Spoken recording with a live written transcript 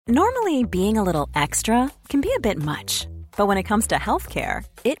Normally, being a little extra can be a bit much, but when it comes to healthcare,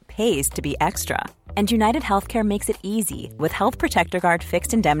 it pays to be extra. And United Healthcare makes it easy with Health Protector Guard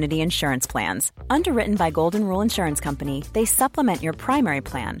fixed indemnity insurance plans. Underwritten by Golden Rule Insurance Company, they supplement your primary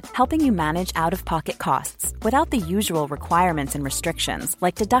plan, helping you manage out-of-pocket costs without the usual requirements and restrictions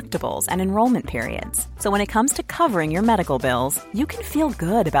like deductibles and enrollment periods. So when it comes to covering your medical bills, you can feel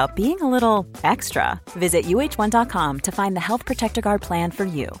good about being a little extra. Visit uh1.com to find the Health Protector Guard plan for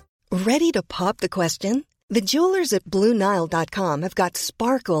you. Ready to pop the question? The jewelers at BlueNile.com have got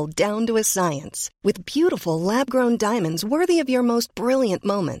sparkle down to a science with beautiful lab-grown diamonds worthy of your most brilliant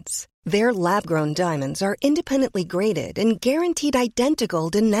moments. Their lab-grown diamonds are independently graded and guaranteed identical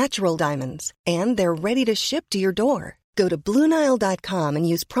to natural diamonds, and they're ready to ship to your door. Go to BlueNile.com and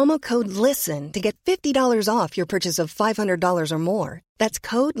use promo code LISTEN to get $50 off your purchase of $500 or more. That's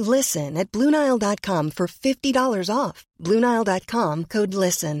code LISTEN at BlueNile.com for $50 off. BlueNile.com, code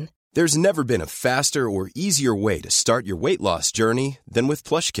LISTEN. There's never been a faster or easier way to start your weight loss journey than with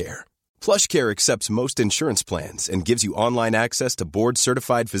PlushCare. PlushCare accepts most insurance plans and gives you online access to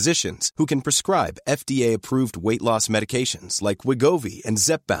board-certified physicians who can prescribe FDA-approved weight loss medications like Wegovy and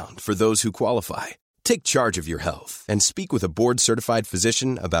Zepbound for those who qualify. Take charge of your health and speak with a board-certified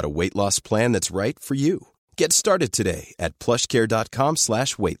physician about a weight loss plan that's right for you. Get started today at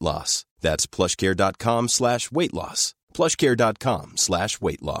plushcare.com/weightloss. That's plushcare.com/weightloss.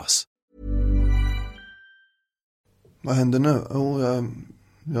 plushcare.com/weightloss. Vad händer nu?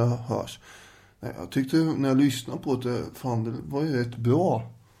 Jag hörs. Nej, jag tyckte när jag lyssnade på det, fan, det var ju rätt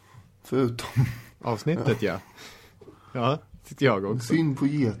bra. Förutom avsnittet, ja. Ja, tyckte jag också. Synd på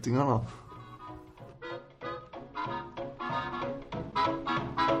getingarna.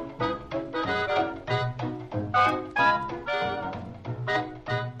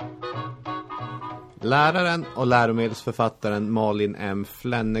 Läraren och läromedelsförfattaren Malin M.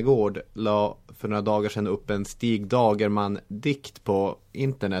 Flennegård la för några dagar sedan upp en Stig Dagerman-dikt på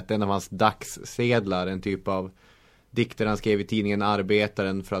internet. En av hans dagssedlar, en typ av dikter han skrev i tidningen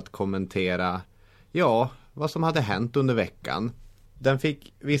Arbetaren för att kommentera, vad som hade hänt under veckan. Den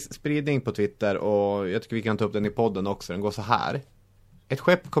fick viss spridning på Twitter och jag tycker vi kan ta upp den i podden också. Den går så här. Ett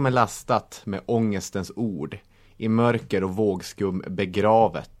skepp kommer lastat med ångestens ord, i mörker och vågskum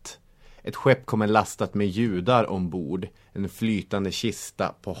begravet. Ett skepp kommer lastat med judar ombord, en flytande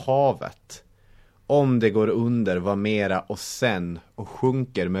kista på havet. Om det går under var mera och sen och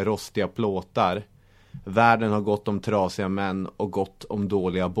sjunker med rostiga plåtar. Världen har gått om trasiga män och gått om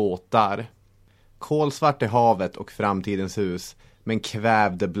dåliga båtar. Kolsvart är havet och framtidens hus, men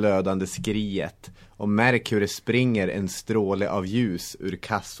kväv det blödande skriet. Och märk hur det springer en stråle av ljus ur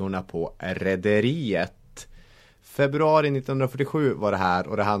kassorna på rederiet. Februari 1947 var det här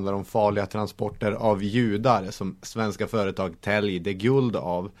och det handlar om farliga transporter av judar som svenska företag täljde guld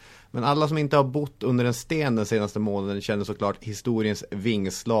av. Men alla som inte har bott under en sten den senaste månaden känner såklart historiens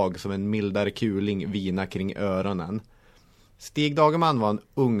vingslag som en mildare kuling vina kring öronen. Stig Dagerman var en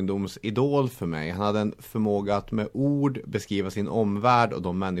ungdomsidol för mig. Han hade en förmåga att med ord beskriva sin omvärld och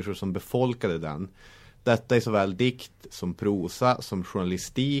de människor som befolkade den. Detta är såväl dikt som prosa som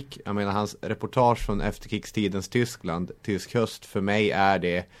journalistik. Jag menar, hans reportage från efterkrigstidens Tyskland, Tysk höst, för mig är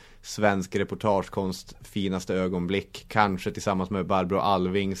det svensk reportagekonst finaste ögonblick. Kanske tillsammans med Barbro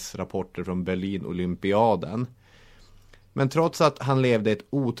Alvings rapporter från Berlin-olympiaden. Men trots att han levde ett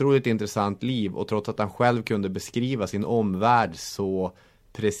otroligt intressant liv och trots att han själv kunde beskriva sin omvärld så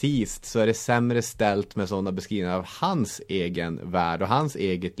precis, så är det sämre ställt med sådana beskrivningar av hans egen värld och hans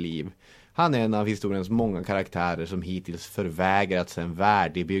eget liv. Han är en av historiens många karaktärer som hittills förvägrats en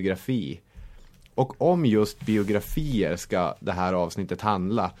värdig biografi. Och om just biografier ska det här avsnittet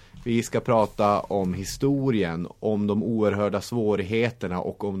handla. Vi ska prata om historien, om de oerhörda svårigheterna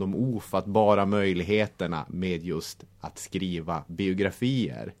och om de ofattbara möjligheterna med just att skriva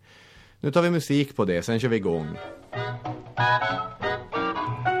biografier. Nu tar vi musik på det, sen kör vi igång.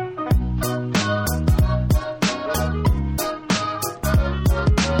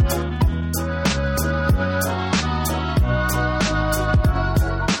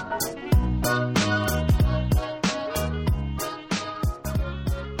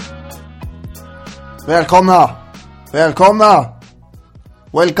 Välkomna!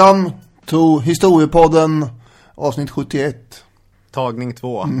 Welcome to Historiepodden avsnitt 71. Tagning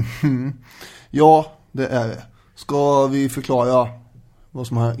 2. Ja, det är det. Ska vi förklara vad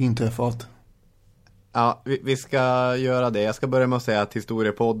som har inträffat? Ja, vi ska göra det. Jag ska börja med att säga att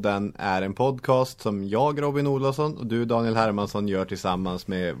Historiepodden är en podcast som jag, Robin Olofsson, och du, Daniel Hermansson, gör tillsammans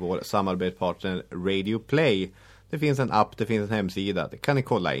med vår samarbetspartner Radio Play. Det finns en app, det finns en hemsida. Det kan ni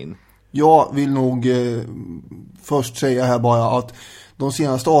kolla in. Jag vill nog först säga här bara att de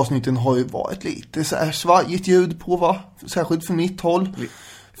senaste avsnitten har ju varit lite så här svajigt ljud på, va? Särskilt för mitt håll.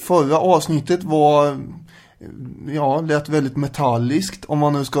 Förra avsnittet var, lät väldigt metalliskt, om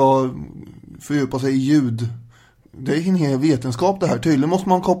man nu ska fördjupa sig i ljud. Det är en hel vetenskap det här. Tydligen måste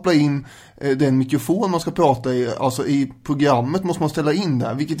man koppla in den mikrofon man ska prata i. Alltså i programmet måste man ställa in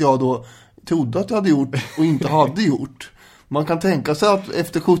där. Vilket jag då trodde att jag hade gjort och inte hade gjort. Man kan tänka sig att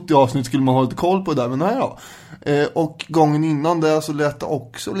efter 70 avsnitt skulle man ha lite koll på det där. Men nej då. Och gången innan det så lät det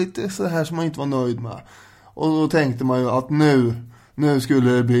också lite så här som man inte var nöjd med. Och då tänkte man ju att nu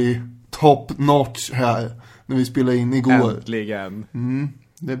skulle det bli top notch här. När vi spelade in igår. Äntligen.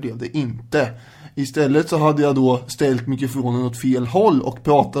 Det blev det inte. Istället så hade jag då ställt mikrofonen åt fel håll och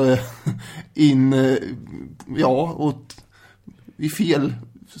pratade in, i fel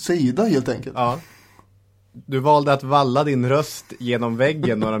sida helt enkelt. Ja. Du valde att valla din röst genom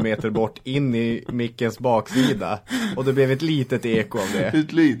väggen några meter bort in i mickens baksida. Och det blev ett litet eko av det.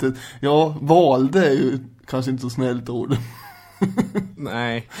 Ett litet. Ja, valde är ju kanske inte så snällt ord.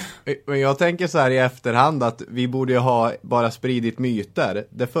 Nej, men jag tänker så här i efterhand att vi borde ju ha bara spridit myter.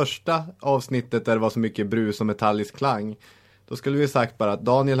 Det första avsnittet där det var så mycket brus och metallisk klang, då skulle vi sagt bara att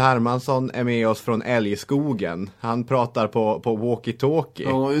Daniel Hermansson är med oss från Älgskogen. Han pratar på walkie-talkie.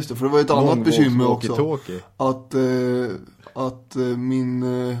 Ja, just det, för det var ett annat bekymmer också. Att min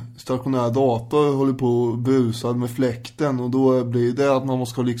stationära dator håller på busad med fläkten, och då blir det att man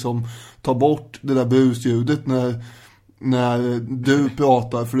måste liksom ta bort det där busljudet när du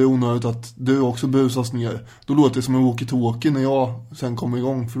pratar, för det är onödigt att du också busas ner. Då låter det som en walkie-talkie när jag sen kommer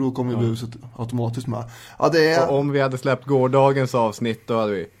igång, för då kommer buset automatiskt med. Ja, det är... Och om vi hade släppt gårdagens avsnitt, då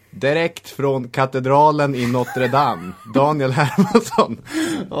hade vi direkt från katedralen i Notre Dame, Daniel Hermansson.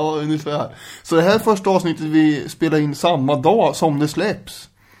 Ja, ungefär. Så det här första avsnittet vi spelar in samma dag som det släpps.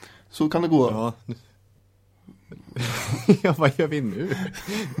 Så kan det gå. Ja, ja, vad gör vi nu?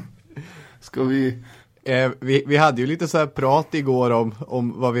 Ska vi... Vi hade ju lite så här prat igår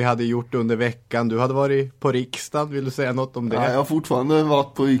om vad vi hade gjort under veckan. Du hade varit på riksdagen, vill du säga något om det? Nej, jag har fortfarande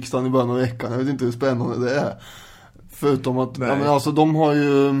varit på riksdagen i början av veckan. Jag vet inte hur spännande det är. Förutom att de har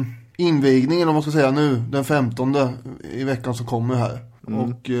ju invigningen, om man ska säga nu, den 15:e i veckan som kommer här.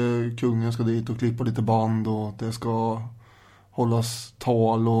 Och kungen ska dit och klippa lite band, och det ska hållas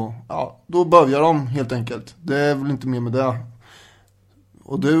tal, och då börjar de helt enkelt. Det är väl inte mer med det.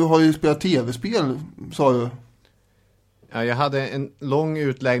 Och du har ju spelat tv-spel, sa du. Ja, jag hade en lång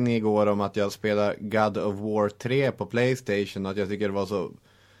utläggning igår om att jag spelar God of War 3 på PlayStation, och att jag tycker det var så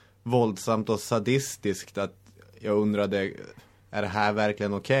våldsamt och sadistiskt att jag undrade, är det här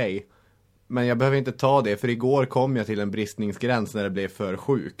verkligen okej? Men jag behöver inte ta det, för igår kom jag till en bristningsgräns när det blev för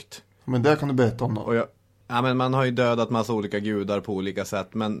sjukt. Men det kan du berätta om då. Men man har ju dödat massa olika gudar på olika sätt,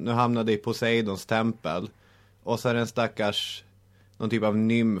 men nu hamnade jag i Poseidons tempel. Och så är det en stackars, någon typ av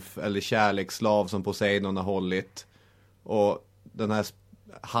nymf eller kärleksslav som Poseidon har hållit. Och den här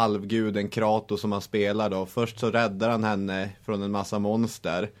halvguden Kratos som han spelar då, först så räddar han henne från en massa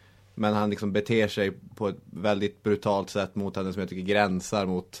monster. Men han liksom beter sig på ett väldigt brutalt sätt mot henne, som jag tycker gränsar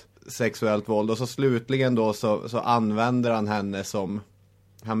mot sexuellt våld. Och så slutligen då så använder han henne som,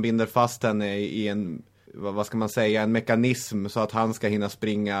 han binder fast henne i en, vad ska man säga, en mekanism, så att han ska hinna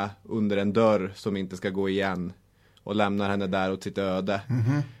springa under en dörr som inte ska gå igen. Och lämnar henne där åt sitt öde.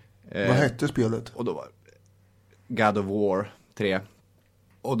 Vad hette spelet? Och då var God of War 3.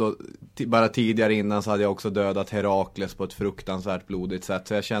 Och då, bara tidigare innan så hade jag också dödat Herakles på ett fruktansvärt blodigt sätt.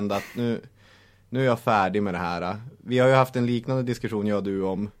 Så jag kände att nu är jag färdig med det här. Vi har ju haft en liknande diskussion, jag och du,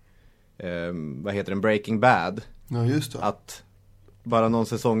 om vad heter den? Breaking Bad. Ja, just det. Att bara någon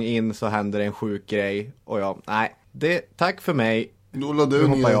säsong in så händer en sjuk grej. Och tack för mig. Nu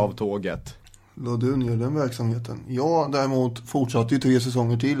hoppar jag av tåget. La du ner den verksamheten. Jag däremot fortsatte ju 3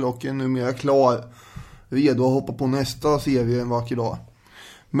 säsonger till och är numera klar, redo att hoppa på nästa serie en vacker dag.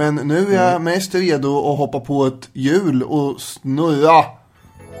 Men nu är jag mest redo att hoppa på ett hjul och snurra.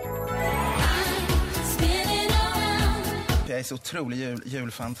 Jag är så otrolig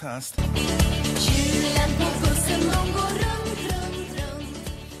julfantast.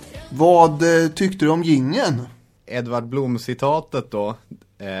 Vad tyckte du om jingeln? Edvard Blom-citatet då,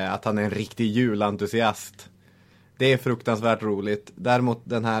 att han är en riktig julentusiast. Det är fruktansvärt roligt. Däremot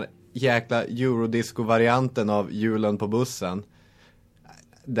den här jäkla eurodisco-varianten av julen på bussen,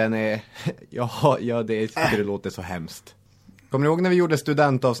 den är, det låter så hemskt. Kommer du ihåg när vi gjorde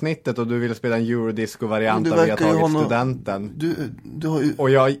studentavsnittet och du ville spela en eurodisco-variant av Vi har tagit studenten? Du har ju... Och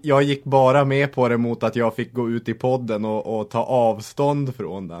jag gick bara med på det mot att jag fick gå ut i podden och ta avstånd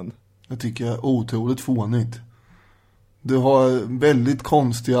från den. Jag tycker det är otroligt fånigt. Du har väldigt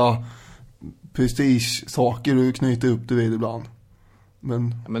konstiga prestige-saker du knyter upp dig vid ibland.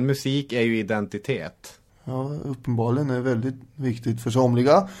 Men musik är ju identitet. Ja, uppenbarligen är väldigt viktigt för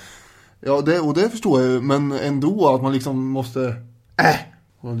somliga. Ja, det förstår jag ju. Men ändå att man liksom måste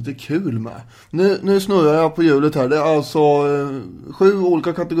ha lite kul med. Nu snurrar jag på hjulet här. Det är alltså 7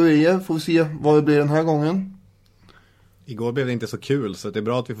 olika kategorier. Får vi se vad det blir den här gången. Igår blev det inte så kul, så det är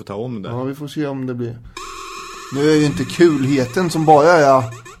bra att vi får ta om det. Ja, vi får se om det blir. Nu är ju inte kulheten som bara är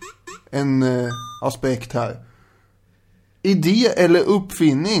en aspekt här. Idé eller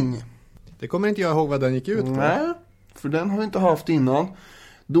uppfinning? Det kommer inte jag ihåg vad den gick ut på. Nej, för den har vi inte haft innan.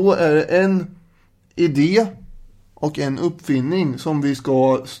 Då är det en idé och en uppfinning som vi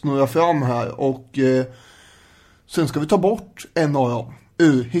ska snurra fram här. Och sen ska vi ta bort en av dem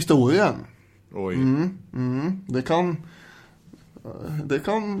ur historien. Oj. Det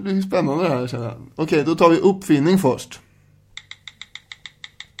kan bli spännande här, känner jag. Okej, då tar vi uppfinning först.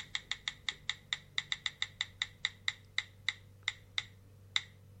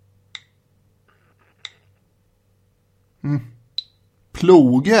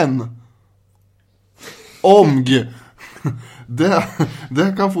 Plogen. Omg.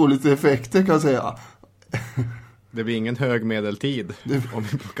 Det kan få lite effekter, kan jag säga. Det blir ingen hög medeltid om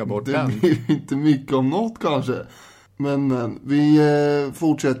vi plockar bort den. Det blir inte mycket om något kanske. Men vi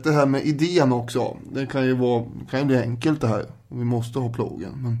fortsätter här med idén också. Det kan ju bli enkelt det här. Vi måste ha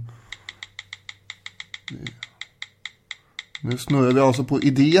plogen. Men nu snurrar vi alltså på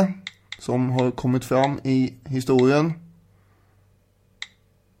idé som har kommit fram i historien.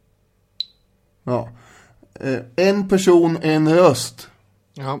 Ja. En person, en röst.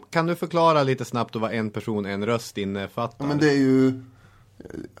 Ja, kan du förklara lite snabbt vad en person, en röst innefattar? Ja, men det är ju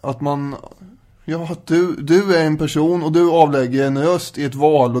att man... Ja, att du är en person och du avlägger en röst i ett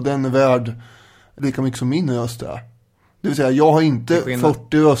val och den är värd lika mycket som min röst är. Det vill säga, jag har inte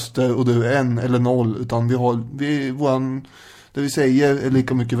 40 röster och du är 1 eller 0, utan det vi säger är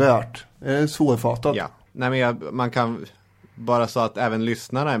lika mycket värt. Det är svårfattat. Ja, nej men man kan bara så att även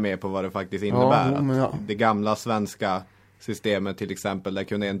lyssnarna är med på vad det faktiskt innebär. Ja. Det gamla svenska systemet till exempel, där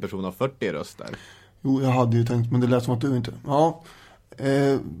kunde en person ha 40 röster. Jo, jag hade ju tänkt, men det lät som att du inte... Ja,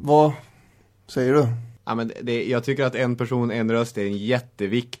 vad säger du? Ja, men jag tycker att en person, en röst är en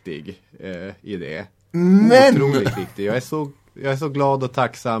jätteviktig idé. Men! Otroligt viktig. Jag är så glad och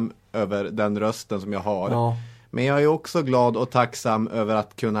tacksam över den rösten som jag har. Ja. Men jag är också glad och tacksam över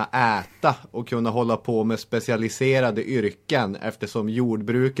att kunna äta och kunna hålla på med specialiserade yrken, eftersom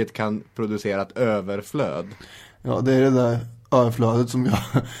jordbruket kan producera ett överflöd. Ja, det är det där överflödet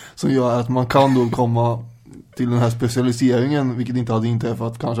som gör att man kan då komma till den här specialiseringen, vilket inte hade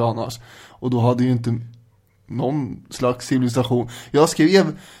inträffat kanske annars. Och då hade ju inte någon slags civilisation. Jag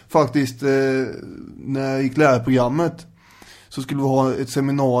skrev faktiskt när jag gick lärarprogrammet, så skulle vi ha ett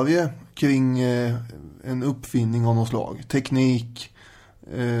seminarium kring en uppfinning av något slag. Teknik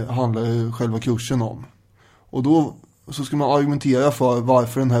handlar ju själva kursen om. Och då så skulle man argumentera för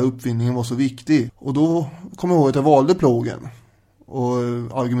varför den här uppfinningen var så viktig. Och då kommer jag ihåg att jag valde plogen. Och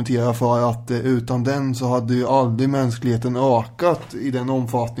argumentera för att utan den så hade ju aldrig mänskligheten ökat i den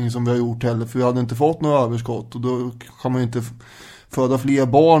omfattning som vi har gjort heller. För vi hade inte fått några överskott. Och då kan man ju inte föda fler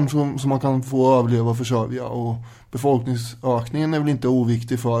barn som man kan få överleva och försörja. Och befolkningsökningen är väl inte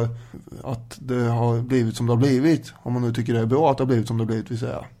oviktig för att det har blivit som det har blivit. Om man nu tycker det är bra att det har blivit som det har blivit, vill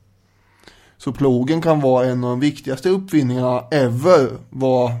säga. Så plogen kan vara en av de viktigaste uppfinningarna ever,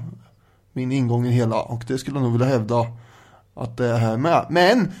 var min ingång i hela. Och det skulle jag nog vilja hävda att det är här med.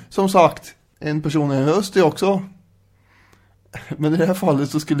 Men som sagt, en person är en röst är också. Men i det här fallet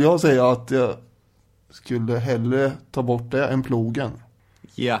så skulle jag säga att jag skulle hellre ta bort det än plogen.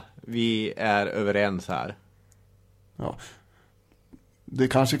 Ja, vi är överens här. Ja. Det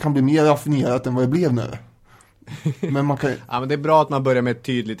kanske kan bli mer raffinerat än vad det blev nu. Men man kan... Ja, men det är bra att man börjar med ett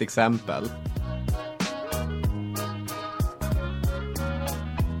tydligt exempel.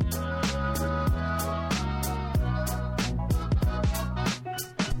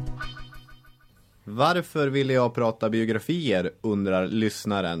 Varför ville jag prata biografier, undrar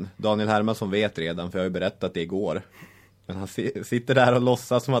lyssnaren. Daniel Hermansson vet redan, för jag har ju berättat det igår. Men han sitter där och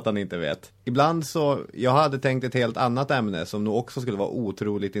låtsas som att han inte vet. Ibland så, jag hade tänkt ett helt annat ämne som nog också skulle vara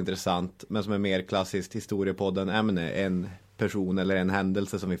otroligt intressant, men som är mer klassiskt historiepodden-ämne, en person eller en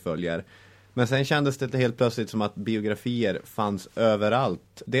händelse som vi följer. Men sen kändes det helt plötsligt som att biografier fanns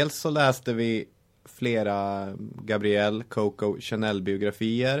överallt. Dels så läste vi flera Gabrielle, Coco,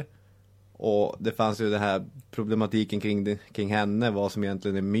 Chanel-biografier. Och det fanns ju det här problematiken kring henne, vad som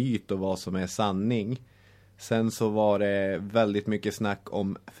egentligen är myt och vad som är sanning. Sen så var det väldigt mycket snack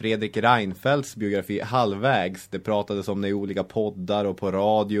om Fredrik Reinfeldts biografi Halvvägs. Det pratades om det i olika poddar och på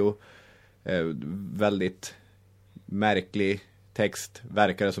radio. Väldigt märklig text.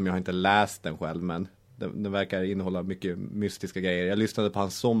 Verkar det som, jag har inte läst den själv, men den verkar innehålla mycket mystiska grejer. Jag lyssnade på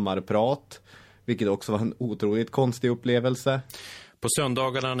hans sommarprat, vilket också var en otroligt konstig upplevelse. På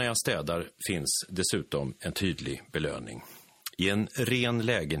söndagarna när jag städar finns dessutom en tydlig belöning. I en ren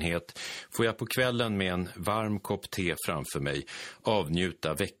lägenhet får jag på kvällen med en varm kopp te framför mig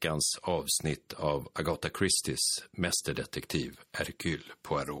avnjuta veckans avsnitt av Agatha Christies mästerdetektiv Hercule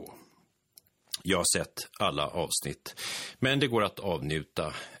Poirot. Jag har sett alla avsnitt, men det går att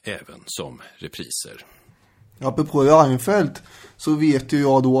avnjuta även som repriser. Apropå Reinfeldt så vet ju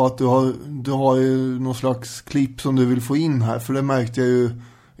jag då att du har ju någon slags klipp som du vill få in här. För det märkte jag ju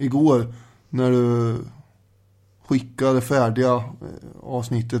igår när du skickade färdiga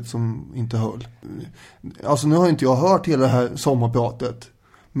avsnittet som inte höll. Alltså nu har inte jag hört hela det här sommarpratet.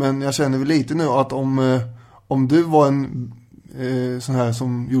 Men jag känner väl lite nu att om du var en sån här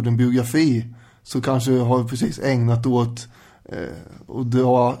som gjorde en biografi, så kanske har precis ägnat åt och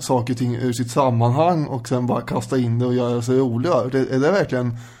dra saker och ting ur sitt sammanhang och sen bara kasta in det och göra sig roligare. Är det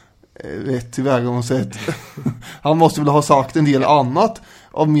verkligen rätt tillvägagångssätt? Han måste väl ha sagt en del annat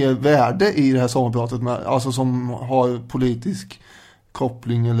av mer värde i det här sommarpratet, med, alltså som har politisk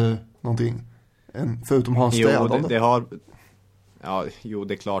koppling eller någonting, förutom hans städande. Det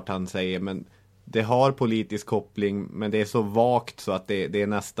är klart han säger, men det har politisk koppling, men det är så vagt så att det är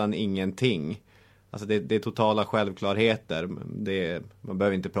nästan ingenting. Alltså det är totala självklarheter. Man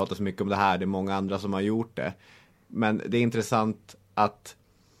behöver inte prata så mycket om det här. Det är många andra som har gjort det. Men det är intressant att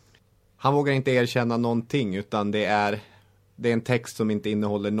han vågar inte erkänna någonting, utan det är en text som inte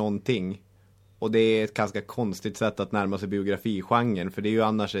innehåller någonting. Och det är ett ganska konstigt sätt att närma sig biografigenren. För det är ju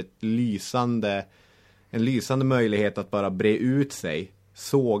annars en lysande möjlighet att bara bre ut sig.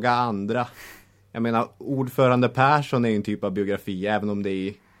 Såga andra. Jag menar, Ordförande Persson är ju en typ av biografi, även om det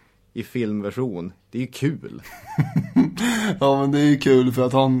är i filmversion. Det är ju kul. Ja, men det är ju kul för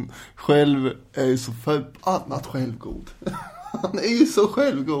att han själv är ju så förbannat självgod. Han är ju så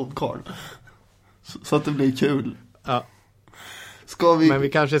självgod, Karl. Så att det blir kul. Ja. Men vi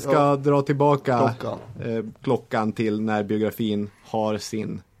kanske ska dra tillbaka klockan till när biografin har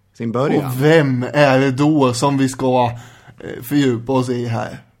sin början. Och vem är det då som vi ska fördjupa oss i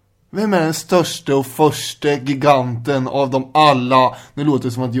här? Vem är den största och första giganten av dem alla? Nu låter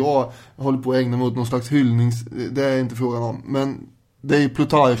det som att jag håller på att ägna mig åt någon slags hyllnings... Det är inte frågan om. Men det är ju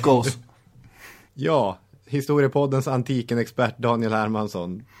Plutarkos. Ja, historiepoddens antiken-expert Daniel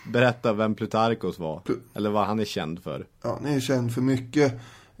Hermansson. Berätta vem Plutarkos var. Eller vad han är känd för. Ja, han är känd för mycket.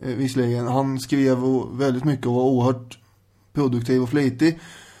 Visserligen. Han skrev väldigt mycket och var oerhört produktiv och flitig.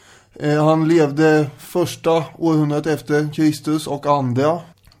 Han levde första århundradet efter Kristus och andra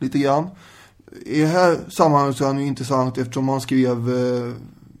lite grann. I det här sammanhanget så är han ju intressant eftersom han skrev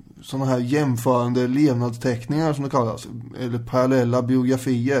sådana här jämförande levnadsteckningar som det kallas, eller parallella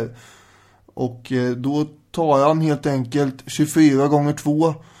biografier. Och då tar han helt enkelt 24 gånger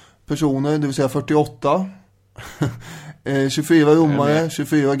 2 personer, det vill säga 48. 24 romare,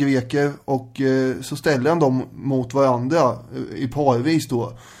 24 greker, och så ställer han dem mot varandra i parvis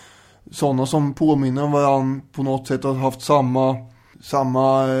då. Sådana som påminner om varandra på något sätt har haft samma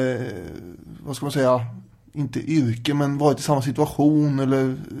vad ska man säga, inte yrke, men varit i samma situation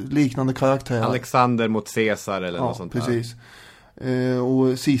eller liknande karaktär. Alexander mot Caesar eller något sånt där. Precis.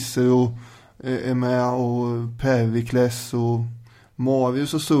 Och Cicero är med, och Perikles och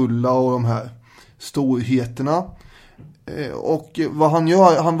Marius och Sulla och de här storheterna. Och vad han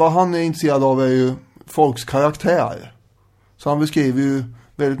gör, vad han är intresserad av är ju folks karaktär. Så han beskriver ju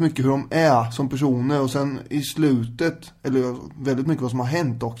väldigt mycket hur de är som personer, och sen i slutet, eller väldigt mycket vad som har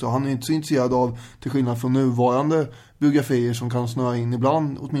hänt också. Han är inte så intresserad av, till skillnad från nuvarande biografier som kan snöa in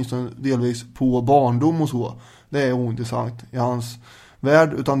ibland, åtminstone delvis på barndom och så. Det är ointressant i hans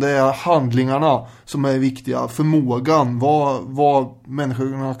värld, utan det är handlingarna som är viktiga, förmågan, vad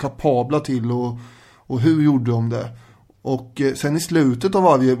människorna är kapabla till och hur gjorde de det. Och sen i slutet av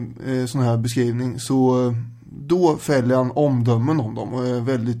varje sån här beskrivning så då fäller han omdömen om dem och är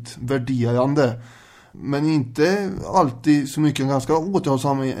väldigt värderande. Men inte alltid så mycket, ganska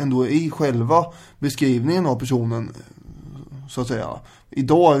återhållsam ändå i själva beskrivningen av personen, så att säga.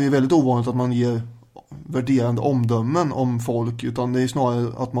 Idag är det väldigt ovanligt att man ger värderande omdömen om folk, utan det är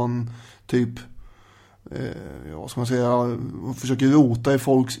snarare att man typ ska man säga, försöker rota i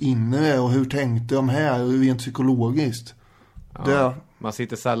folks inre och hur tänkte de här, rent psykologiskt. Ja, man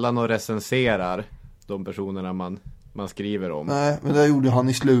sitter sällan och recenserar de personerna man man skriver om. Nej, men det gjorde han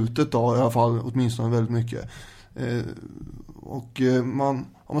i slutet då, i alla fall åtminstone väldigt mycket. Om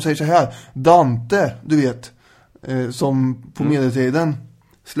man säger så här, Dante, du vet, som på medeltiden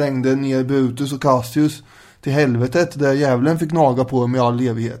slängde ner Brutus och Cassius till helvetet, där djävulen fick naga på dem i all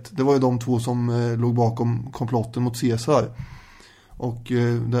evighet. Det var ju de två som låg bakom komplotten mot Caesar. Och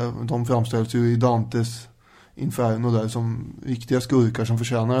de framställs ju i Dantes Inferno där som riktiga skurkar som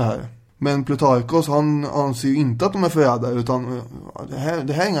förtjänar det här. Men Plutarkos, han anser ju inte att de är förrädare, utan det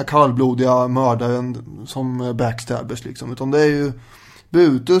här är inga kallblodiga mördare som backstabbers liksom, utan det är ju,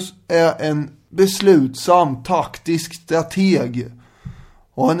 Brutus är en beslutsam taktisk strateg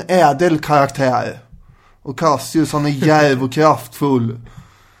och en ädel karaktär, och Cassius, han är djärv och kraftfull,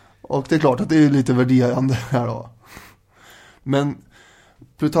 och det är klart att det är lite värderande här då. Men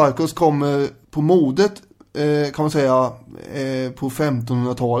Plutarkos kommer på modet, kan man säga, på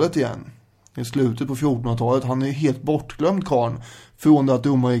 1500-talet igen. I slutet på 1400-talet. Han är helt bortglömd karln. Från det att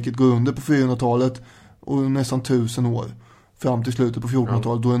romarriket går under på 400-talet och nästan 1000 år. Fram till slutet på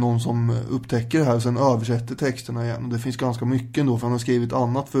 1400-talet. Då är det någon som upptäcker det här och sen översätter texterna igen. Och det finns ganska mycket ändå, för han har skrivit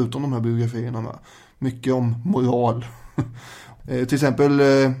annat förutom de här biografierna med. Mycket om moral. Till exempel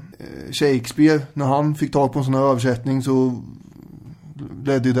Shakespeare, när han fick tag på en sån här översättning så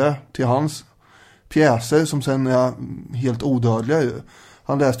ledde det till hans pjäser som sen är helt odödliga ju.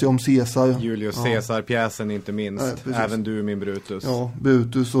 Han läste ju om Caesar. Julius Caesar-pjäsen inte minst. Även du, min Brutus. Ja,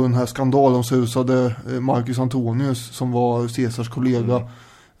 Brutus och den här skandalomsusade Marcus Antonius som var Caesars kollega,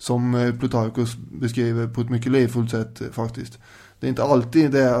 som Plutarkos beskriver på ett mycket livfullt sätt faktiskt. Det är inte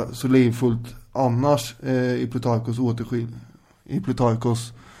alltid det är så livfullt annars i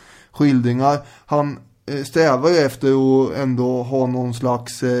Plutarkos skildringar. Han strävar ju efter att ändå ha någon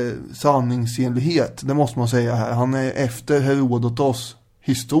slags sanningsenlighet. Det måste man säga här. Han är efter Herodotos,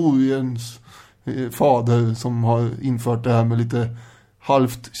 historiens fader, som har infört det här med lite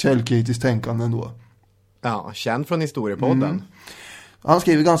halvt källkritiskt tänkande ändå. Ja, känd från historiepodden. Han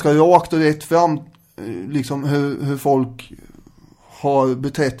skriver ganska rakt och rätt fram liksom hur folk har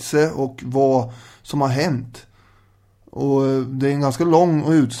betett sig och vad som har hänt. Och det är en ganska lång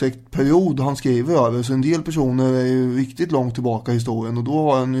och utsträckt period han skriver över. Så en del personer är ju riktigt långt tillbaka i historien. Och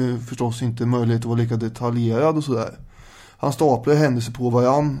då har han ju förstås inte möjlighet att vara lika detaljerad och sådär. Han staplar händelser på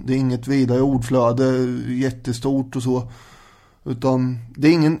varann. Det är inget vidare ordflöde, jättestort och så. Utan det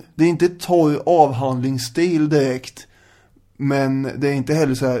är inte ett torr avhandlingsstil direkt. Men det är inte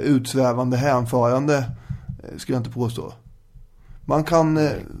heller så här utsvävande hänförande, skulle jag inte påstå. Man kan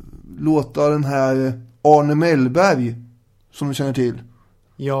låta den här Arne Mellberg, som du känner till.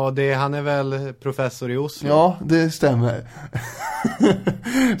 Ja, han är väl professor i Oslo. Ja, det stämmer.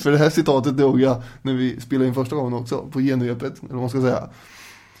 För det här citatet drog jag när vi spelade in första gången också, på genrepet, eller vad man ska säga.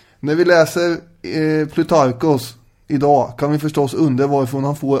 När vi läser Plutarkos idag kan vi förstås undra varifrån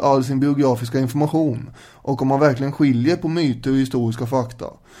han får all sin biografiska information och om han verkligen skiljer på myter och historiska fakta.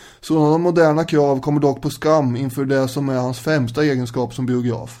 Sådana moderna krav kommer dock på skam inför det som är hans främsta egenskap som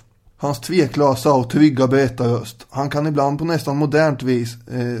biograf. Hans tveklösa och trygga berättarröst. Han kan ibland på nästan modernt vis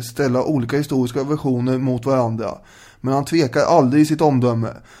ställa olika historiska versioner mot varandra. Men han tvekar aldrig i sitt omdöme.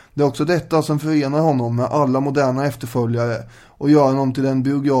 Det är också detta som förenar honom med alla moderna efterföljare och gör honom till den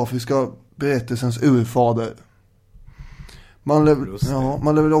biografiska berättelsens urfader.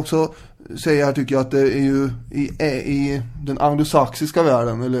 Man vill också säga här, tycker jag, att det är ju i den anglosaxiska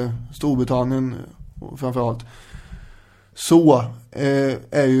världen, eller Storbritannien framförallt, så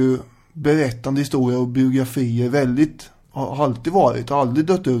är ju berättande historia och biografier har alltid varit, har aldrig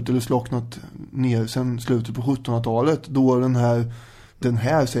dött ut eller slocknat ner sedan slutet på 1700-talet, då den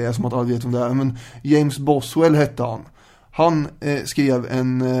här säger jag som att alla vet om det är, men James Boswell hette han. Han skrev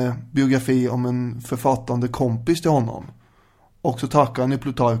en biografi om en författande kompis till honom. Och så tackar han i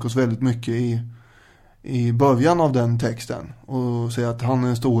Plutarkos väldigt mycket i början av den texten och säger att han är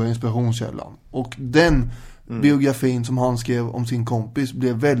den stora inspirationskällan. Och den biografin som han skrev om sin kompis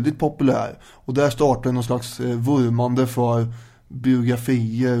blev väldigt populär. Och där startade någon slags vurmande för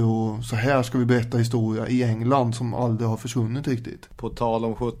biografier och så här ska vi berätta historia i England som aldrig har försvunnit riktigt. På tal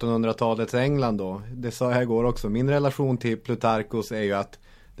om 1700-talets England då, det sa jag igår också, min relation till Plutarkos är ju att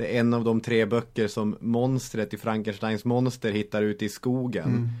det är en av de 3 böcker som monstret i Frankensteins monster hittar ute i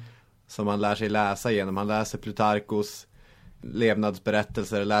skogen. Som han lär sig läsa igenom. Han läser Plutarkos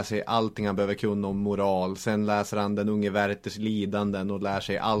levnadsberättelser, lär sig allting han behöver kunna om moral. Sen läser han den unge Werthers lidanden och lär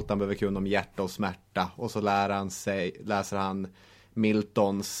sig allt han behöver kunna om hjärta och smärta. Och så läser han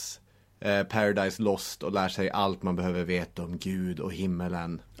Miltons Paradise Lost och lär sig allt man behöver veta om Gud och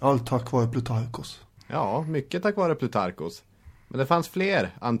himmelen. Allt tack vare Plutarkos. Ja, mycket tack vare Plutarkos. Men det fanns fler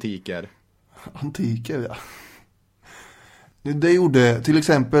antiker. Antiker, ja. Det gjorde till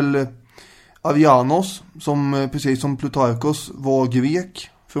exempel Avianos, som precis som Plutarkos var grek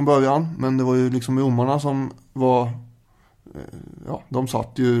från början, men det var ju liksom romarna som var, de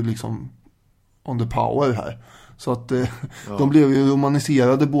satt ju liksom on the power här. Så att de blev ju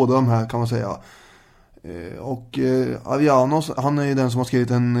romaniserade, båda de här, kan man säga. Och Avianos, han är ju den som har skrivit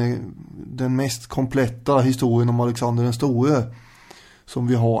den mest kompletta historien om Alexander den store som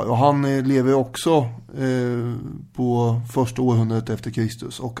vi har. Och han lever också på första århundradet efter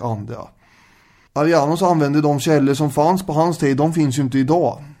Kristus och andra. Avianos använde de källor som fanns på hans tid, de finns ju inte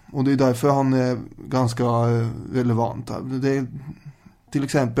idag. Och det är därför han är ganska relevant. Det är till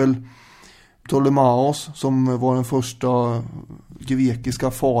exempel Ptolemaos, som var den första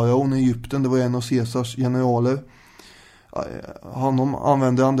grekiska faraon i Egypten. Det var en av Caesars generaler. Han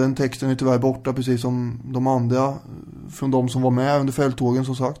använde den texten är tyvärr borta, precis som de andra från de som var med under fälttågen,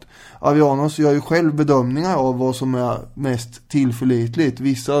 som sagt. Avianos gör ju själv bedömningar av vad som är mest tillförlitligt.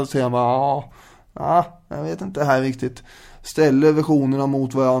 Vissa säger man, jag vet inte här riktigt. Ställer versionerna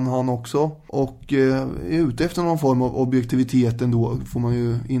mot varandra han också. Och är ute efter någon form av objektivitet ändå, får man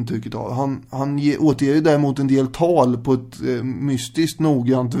ju intrycket av. Han återger ju däremot en del tal på ett mystiskt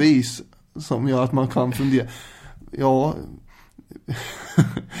noggrant vis som gör att man kan fundera. Ja,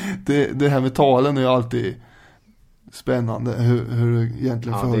 det här med talen är ju alltid spännande, hur det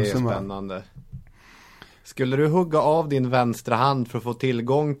egentligen förhåller sig med. Ja, det är spännande. Skulle du hugga av din vänstra hand för att få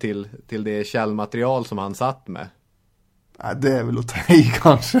tillgång till det källmaterial som han satt med? Nej, det är väl att ta i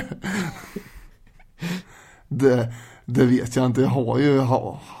kanske. Det vet jag inte. Jag har ju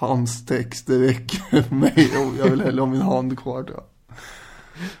hans text, det räcker för mig. Jag vill hellre ha min hand kvar, tror jag.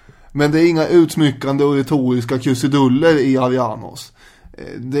 Men det är inga utsmyckande och retoriska krusiduller i Avianos.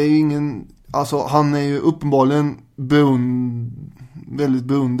 Det är ingen, alltså han är ju uppenbarligen väldigt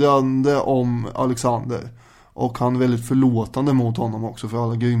beundrande om Alexander. Och han är väldigt förlåtande mot honom också för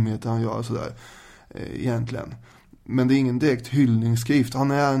alla grymheter han gör sådär, egentligen. Men det är ingen direkt hyllningsskrift.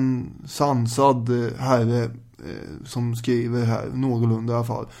 Han är en sansad herre som skriver här, någorlunda i alla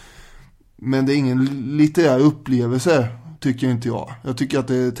fall. Men det är ingen litterär upplevelse, tycker inte jag. Jag tycker att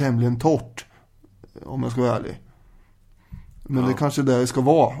det är tämligen torrt, om jag ska vara ärlig. Men det kanske där det ska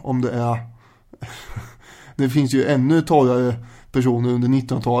vara, om det är... Det finns ju ännu torrare personer under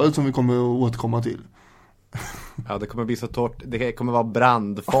 1900-talet som vi kommer att återkomma till. Ja, det kommer bli så torrt. Det kommer vara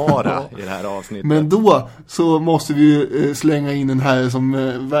brandfara i det här avsnittet. Men då så måste vi slänga in en här som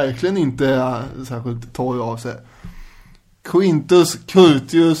verkligen inte är särskilt torr av sig. Quintus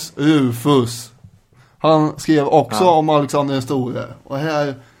Curtius Rufus. Han skrev också om Alexander den store. Och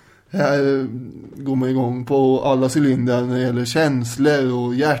här går man igång på alla cylindrar när det gäller känslor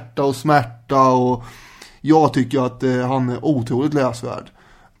och hjärta och smärta. Och jag tycker att han är otroligt läsvärd.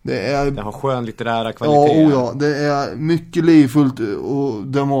 Det har skön litterära kvalitet. Ja, det är mycket livfullt och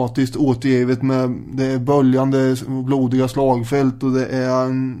dramatiskt återgivet med det är böljande blodiga slagfält och det är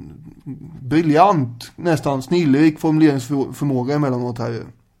en briljant, nästan snillrik formuleringsförmåga emellanåt här.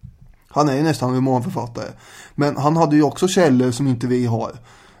 Han är ju nästan en romanförfattare. Men han hade ju också källor som inte vi har.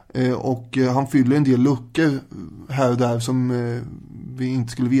 Och han fyller en del luckor här och där som vi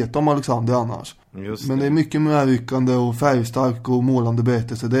inte skulle veta om Alexander annars. Men det är mycket medryckande och färgstark och målande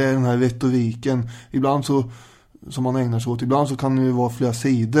berättelse. Det är den här retoriken. Ibland så, som man ägnar sig åt, ibland så kan det ju vara flera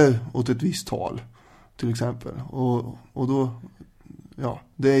sidor åt ett visst tal, till exempel. Och då,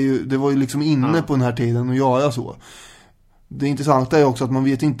 det var ju liksom inne på den här tiden att göra så. Det intressanta är också att man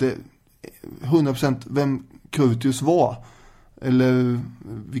vet inte 100% vem Curtius var. Eller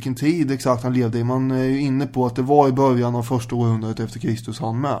vilken tid exakt han levde i. Man är ju inne på att det var i början av första århundradet efter Kristus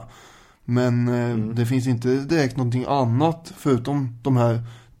han med. Men det finns inte direkt någonting annat förutom de här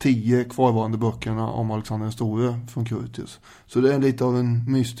 10 kvarvarande böckerna om Alexander den store från Curtius. Så det är lite av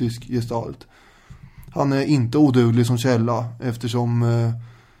en mystisk gestalt. Han är inte oduglig som källa eftersom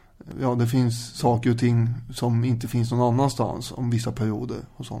det finns saker och ting som inte finns någon annanstans om vissa perioder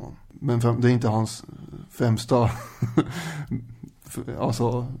hos honom. Men det är inte hans främsta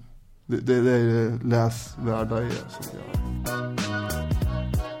alltså det är det läsvärda i det.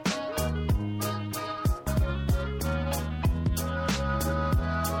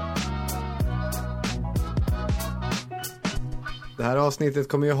 Det här avsnittet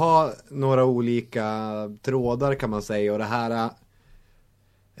kommer ju ha några olika trådar, kan man säga. Och det här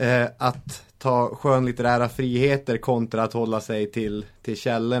att ta skönlitterära friheter kontra att hålla sig till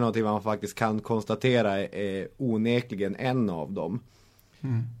källorna och till vad man faktiskt kan konstatera är onekligen en av dem.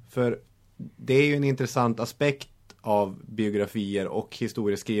 För det är ju en intressant aspekt av biografier och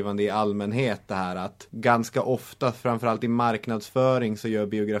historieskrivande i allmänhet, det här att ganska ofta, framförallt i marknadsföring, så gör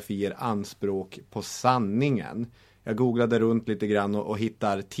biografier anspråk på sanningen. Jag googlade runt lite grann och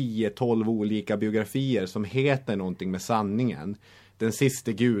hittar 10-12 olika biografier som heter någonting med sanningen. Den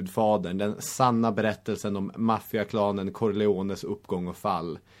sista gudfadern, den sanna berättelsen om maffiaklanen Corleones uppgång och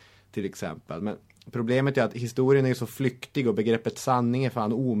fall till exempel. Men problemet är att historien är så flyktig och begreppet sanning är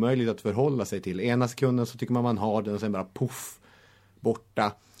fan omöjligt att förhålla sig till. Ena sekunden så tycker man har den och sen bara puff,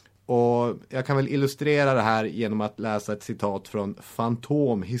 borta. Och jag kan väl illustrera det här genom att läsa ett citat från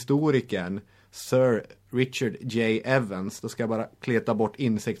fantomhistorikern Sir Richard J. Evans. Då ska jag bara kleta bort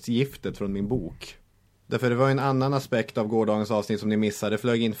insektsgiftet från min bok. Därför det var en annan aspekt av gårdagens avsnitt som ni missade. Det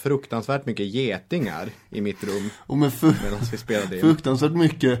flög in fruktansvärt mycket getingar i mitt rum. Och med medan vi spelade in. Fruktansvärt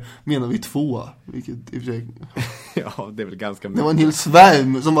mycket menar vi 2. Vilket i och för sig... Ja, det är väl ganska mycket. Det var en hel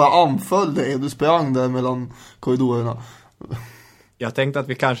svärm som bara anföll dig. Du sprang där mellan korridorerna. Jag tänkte att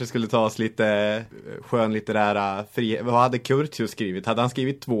vi kanske skulle ta oss lite skönlitterära Vad hade Curtius skrivit? Hade han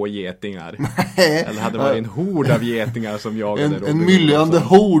skrivit 2 getingar? Nej. Eller hade det varit en hord av getingar som jagade Robin? En myllrande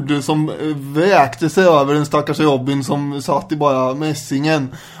hord som väkte sig över den stackars Robin som satt i bara mässingen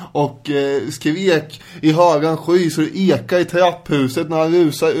och skrek i högan sky så det ekade i trapphuset när han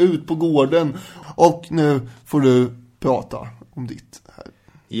rusade ut på gården. Och nu får du prata om ditt här.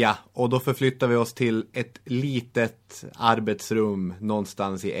 Ja, och då förflyttar vi oss till ett litet arbetsrum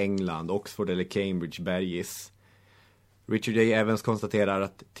någonstans i England, Oxford eller Cambridge, bergis. Richard J. Evans konstaterar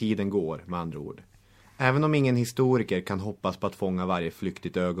att tiden går, med andra ord. Även om ingen historiker kan hoppas på att fånga varje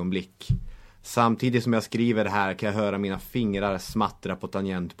flyktigt ögonblick. Samtidigt som jag skriver det här kan jag höra mina fingrar smattra på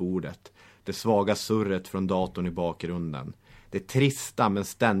tangentbordet. Det svaga surret från datorn i bakgrunden. Det trista men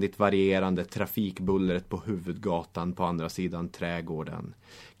ständigt varierande trafikbullret på huvudgatan på andra sidan trädgården.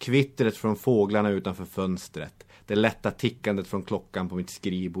 Kvittret från fåglarna utanför fönstret. Det lätta tickandet från klockan på mitt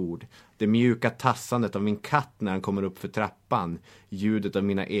skrivbord. Det mjuka tassandet av min katt när han kommer upp för trappan. Ljudet av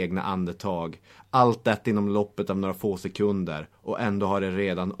mina egna andetag. Allt detta inom loppet av några få sekunder. Och ändå har det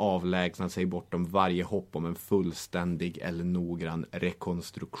redan avlägsnat sig bortom varje hopp om en fullständig eller noggrann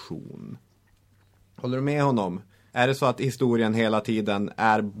rekonstruktion. Håller du med honom? Är det så att historien hela tiden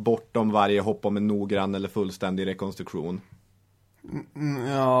är bortom varje hopp om en noggrann eller fullständig rekonstruktion?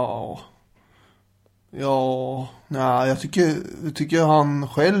 Nej, jag tycker han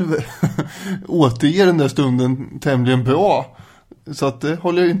själv återger den där stunden tämligen bra. Så att det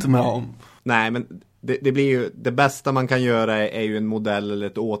håller jag inte med om. Nej, men det blir ju, det bästa man kan göra är ju en modell eller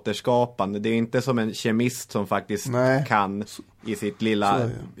ett återskapande. Det är inte som en kemist som faktiskt kan i sitt lilla,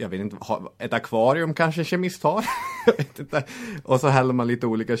 jag vet inte, ett akvarium kanske kemist har. Jag vet inte. Och så häller man lite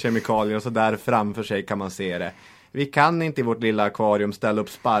olika kemikalier och så där framför sig kan man se det. Vi kan inte i vårt lilla akvarium ställa upp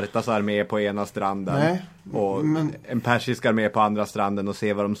Spartas armé på ena stranden och en persisk armé på andra stranden och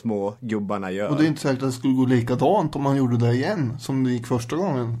se vad de små gubbarna gör. Och det är inte säkert att det skulle gå likadant om man gjorde det igen som det gick första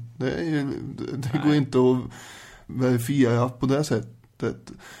gången. Det går inte att verifiera på det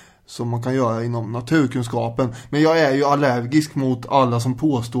sättet som man kan göra inom naturkunskapen. Men jag är ju allergisk mot alla som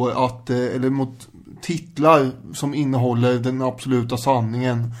påstår att, eller mot titlar som innehåller den absoluta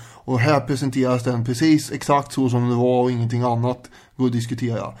sanningen. Och här presenteras den precis exakt så som det var och ingenting annat går att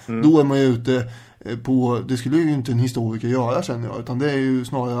diskutera. Då är man ju ute på, det skulle ju inte en historiker göra känner jag, utan det är ju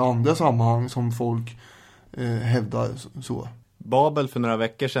snarare andra sammanhang som folk hävdar så. Babel för några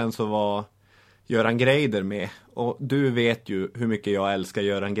veckor sedan så var Göran Greider med. Och du vet ju hur mycket jag älskar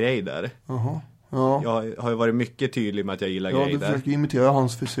Göran Greider. Jaha, ja. Jag har ju varit mycket tydlig med att jag gillar Greider. Ja, du försöker imitera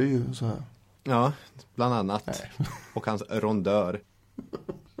hans frisyr så här. Ja, bland annat. Nej. Och hans rondör.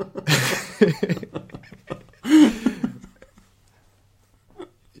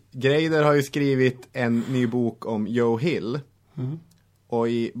 Greider har ju skrivit en ny bok om Joe Hill. Och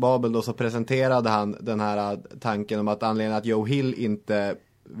i Babel då så presenterade han den här tanken om att anledningen att Joe Hill inte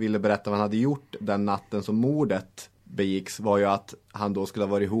ville berätta vad han hade gjort den natten som mordet begicks var ju att han då skulle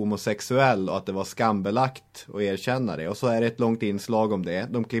ha varit homosexuell och att det var skambelagt att erkänna det. Och så är det ett långt inslag om det.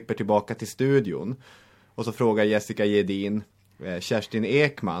 De klipper tillbaka till studion och så frågar Jessica Gedin Kerstin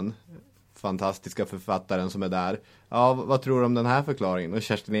Ekman, fantastiska författaren som är där, ja, vad tror du om den här förklaringen? Och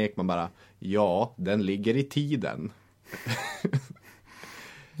Kerstin Ekman bara, ja, den ligger i tiden.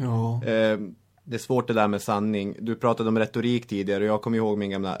 Ja. Det är svårt det där med sanning. Du pratade om retorik tidigare och jag kommer ihåg min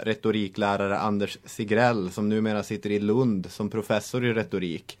gamla retoriklärare Anders Sigrell som numera sitter i Lund som professor i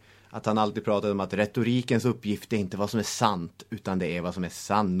retorik. Att han alltid pratade om att retorikens uppgift är inte vad som är sant utan det är vad som är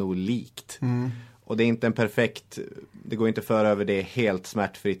sannolikt. Och det är inte en perfekt, det går inte att föra över det helt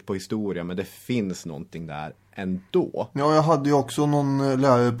smärtfritt på historia, men det finns någonting där ändå. Ja, jag hade ju också någon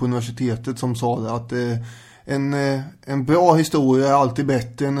lärare på universitetet som sa det, att en bra historia är alltid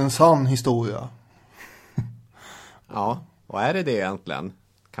bättre än en sann historia. Ja, och är det egentligen?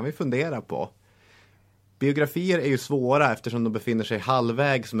 Kan vi fundera på. Biografier är ju svåra eftersom de befinner sig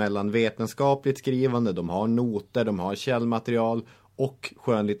halvvägs mellan vetenskapligt skrivande, de har noter, de har källmaterial och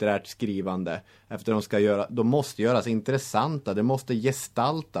skönlitterärt skrivande. Efter de måste göras intressanta, det måste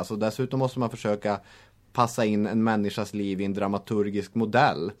gestaltas och dessutom måste man försöka passa in en människas liv i en dramaturgisk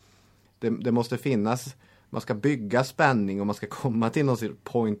modell. Det måste finnas, man ska bygga spänning och man ska komma till någon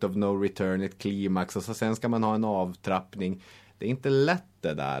point of no return, ett klimax och så sen ska man ha en avtrappning. Det är inte lätt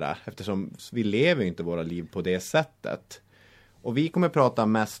det där eftersom vi lever ju inte våra liv på det sättet. Och vi kommer prata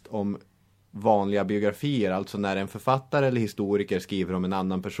mest om vanliga biografier, alltså när en författare eller historiker skriver om en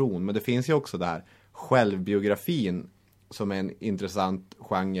annan person. Men det finns ju också där självbiografin som är en intressant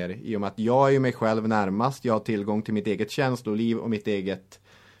genre i och med att jag är ju mig själv närmast. Jag har tillgång till mitt eget känsloliv och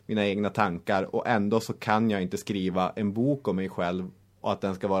mina egna tankar och ändå så kan jag inte skriva en bok om mig själv och att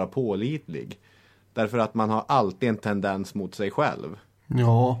den ska vara pålitlig. Därför att man har alltid en tendens mot sig själv.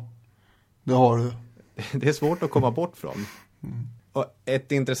 Ja, det har du. Det är svårt att komma bort från. Och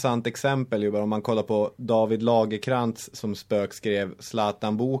ett intressant exempel är bara om man kollar på David Lagercrantz som spökskrev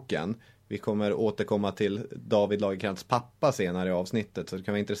Zlatan-boken. Vi kommer återkomma till David Lagercrantz pappa senare i avsnittet. Så det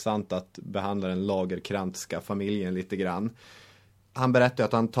kan vara intressant att behandla den Lagercrantska familjen lite grann. Han berättar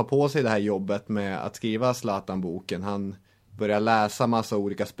att han tar på sig det här jobbet med att skriva Zlatan-boken. Han börjar läsa massa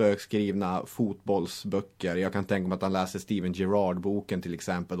olika spökskrivna fotbollsböcker. Jag kan tänka mig att han läser Steven Gerrard-boken till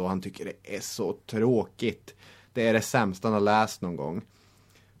exempel. Och han tycker det är så tråkigt. Det är det sämsta han har läst någon gång.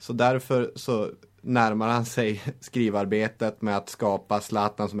 Så därför så närmar han sig skrivarbetet med att skapa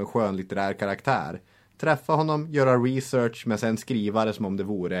Zlatan som en skönlitterär karaktär. Träffa honom, göra research men sen skriva det som om det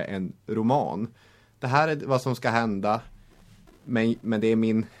vore en roman. Det här är vad som ska hända. Men det är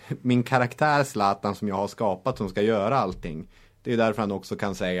min karaktär Zlatan som jag har skapat som ska göra allting. Det är därför han också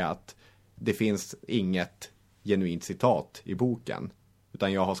kan säga att det finns inget genuint citat i boken.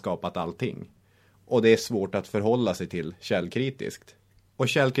 Utan jag har skapat allting. Och det är svårt att förhålla sig till källkritiskt. Och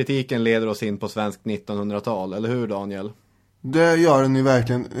källkritiken leder oss in på svenskt 1900-tal, eller hur Daniel? Det gör den ju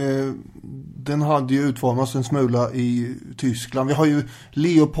verkligen. Den hade ju utformats en smula i Tyskland. Vi har ju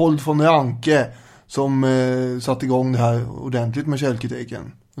Leopold von Ranke som satt igång det här ordentligt med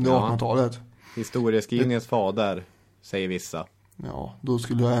källkritiken under 1800-talet. Historieskrivningens fader, säger vissa. Ja, då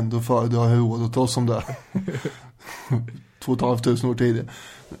skulle jag ändå föredra Herodotos som där. 2500 år tidigare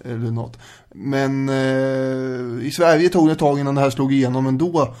eller något. Men i Sverige tog det ett tag innan det här slog igenom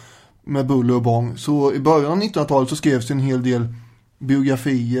ändå med buller och bång. Så i början av 1900-talet så skrevs det en hel del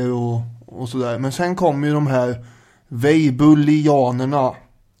biografier och sådär. Men sen kom ju de här weibullianerna.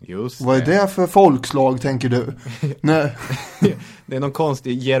 Just vad är det för folkslag tänker du? Nej. Det är någon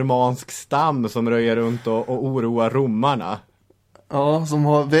konstig germansk stam som röjer runt och oroar romarna. Ja, som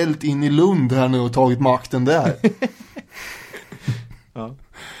har vält in i Lund här nu och tagit makten där.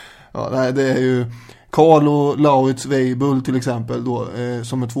 Ja, nej, det är ju Karl och Lauritz Weibull till exempel då,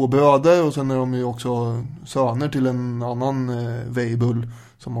 som är två bröder och sen är de ju också söner till en annan Weibull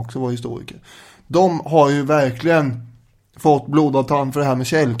som också var historiker. De har ju verkligen fått blod av tand för det här med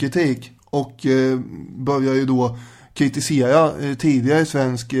källkritik och börjar ju då kritisera tidigare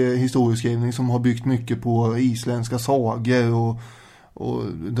svensk historieskrivning som har byggt mycket på isländska sagor och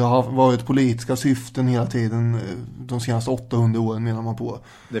det har varit politiska syften hela tiden de senaste 800 åren menar man på.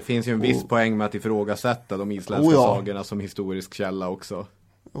 Det finns ju en viss poäng med att ifrågasätta de isländska sagorna som historisk källa också.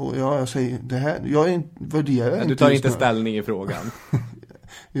 Och ja, jag säger det här, jag värderar inte. Du tar inte ställning i frågan.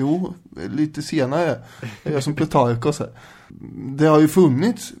 Jo, lite senare. Jag är som Plutarkos här. Det har ju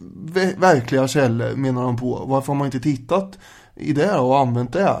funnits verkliga källor menar de på. Varför har man inte tittat i det och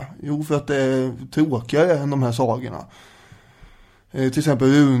använt det? Jo, för att det är tråkigare än de här sagorna. Till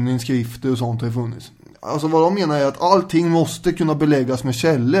exempel runinskrifter och sånt har funnits. Alltså vad de menar är att allting måste kunna beläggas med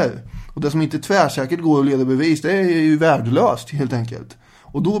källor. Och det som inte tvärsäkert går att leda bevis, det är ju värdelöst helt enkelt.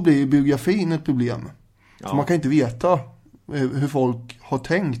 Och då blir biografin ett problem. Ja. För man kan inte veta hur folk har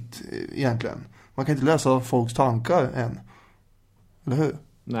tänkt egentligen. Man kan inte läsa folks tankar än. Eller hur?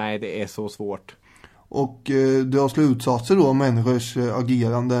 Nej, det är så svårt. Och det har slutsatser då om människors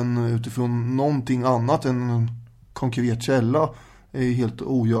ageranden utifrån någonting annat än en konkret källa är helt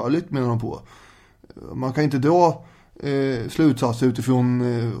ogörligt menar de på. Man kan inte dra slutsatser utifrån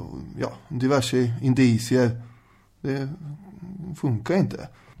diverse indicier. Det funkar inte.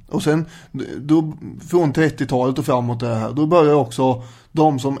 Och sen då, från 30-talet och framåt det här, då börjar också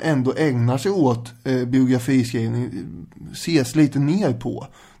de som ändå ägnar sig åt biografiskrivning ses lite ner på.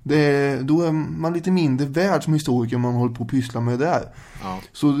 Då är man lite mindre värd som historiker man håller på att pyssla med där. Ja.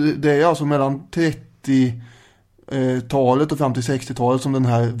 Så det är alltså mellan 30-talet och fram till 60-talet som den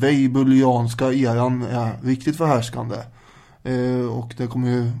här weibullianska eran är riktigt förhärskande. Och det kommer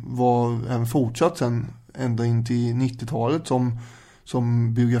ju vara även fortsatt sen ända in till 90-talet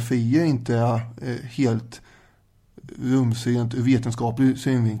som biografier inte är helt rumsrent ur vetenskaplig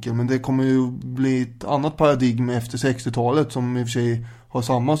synvinkel. Men det kommer ju bli ett annat paradigm efter 60-talet som i och för sig har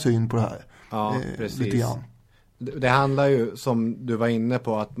samma syn på det här. Ja, precis. Lite grann. Det handlar ju, som du var inne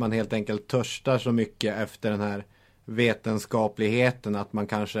på, att man helt enkelt törstar så mycket efter den här vetenskapligheten att man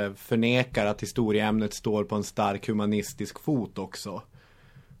kanske förnekar att historieämnet står på en stark humanistisk fot också.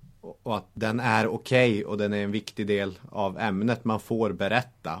 Och att den är okej och den är en viktig del av ämnet. Man får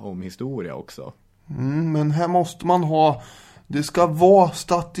berätta om historia också. Men här måste man ha, det ska vara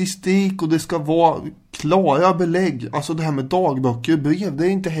statistik och det ska vara klara belägg. Alltså det här med dagböcker, brev, det är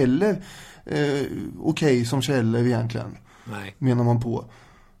inte heller okej som källor egentligen. Nej. Menar man på.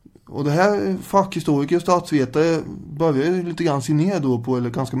 Och det här fackhistoriker och statsvetare börjar lite grann se ner då på, eller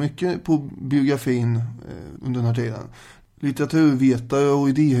ganska mycket på biografin under den här tiden. Litteraturvetare och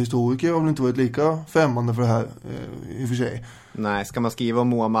idéhistoriker har väl inte varit lika främmande för det här i och för sig. Nej, ska man skriva om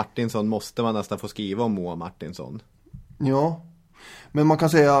Moa Martinsson måste man nästan få skriva om Moa Martinsson. Ja, men man kan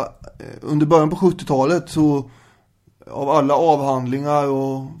säga under början på 70-talet så av alla avhandlingar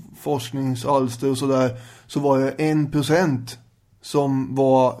och forskningsalster och sådär så var det 1% som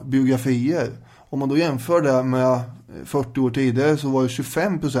var biografier. Om man då jämför det med 40 år tidigare så var det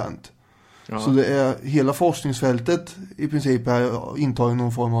 25%. Ja. Så det är hela forskningsfältet i princip intar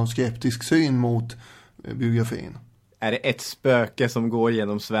någon form av skeptisk syn mot biografin. Är det ett spöke som går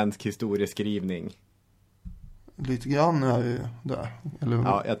genom svensk historieskrivning? Lite grann är det där. Eller...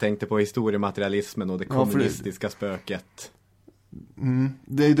 Ja, jag tänkte på historiematerialismen och det kommunistiska spöket.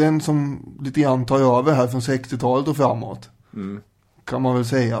 Det är den som lite grann tar över här från 60-talet och framåt. Kan man väl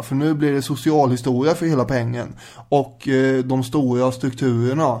säga. För nu blir det socialhistoria för hela pengen. Och de stora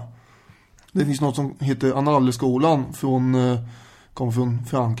strukturerna. Det finns något som heter Annales-skolan kom från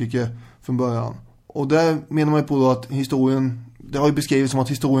Frankrike från början. Och där menar man på då att historien, det har ju beskrivits som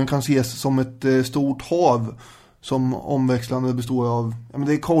att historien kan ses som ett stort hav som omväxlande består av, men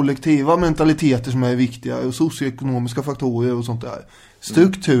det är kollektiva mentaliteter som är viktiga och socioekonomiska faktorer och sånt där.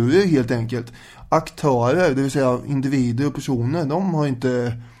 Strukturer helt enkelt. Aktörer, det vill säga individer och personer, de har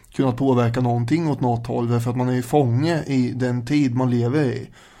inte kunnat påverka någonting åt något håll därför att man är ju fånge i den tid man lever i.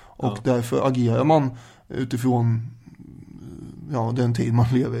 Och därför agerar man utifrån den tid man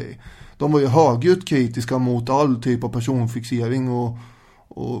lever i. De var ju högljutt kritiska mot all typ av personfixering och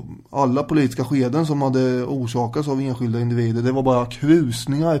alla politiska skeden som hade orsakats av enskilda individer. Det var bara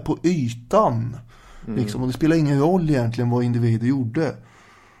krusningar på ytan. Liksom, och det spelar ingen roll egentligen vad individer gjorde.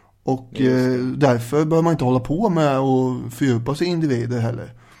 Och därför bör man inte hålla på med att fördjupa sig i individer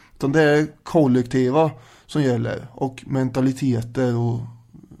heller. Utan det är kollektiva som gäller. Och mentaliteter och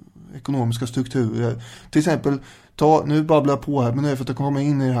ekonomiska strukturer. Till exempel, nu babblar jag på här, men det är för att jag kommer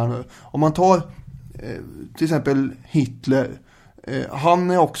in i det här nu. Om man tar till exempel Hitler.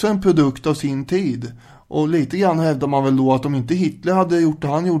 Han är också en produkt av sin tid. Och lite grann hävdar man väl då att om inte Hitler hade gjort det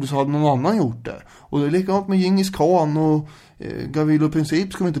han gjorde så hade någon annan gjort det. Och det är likadant med Genghis Khan och Gavrilo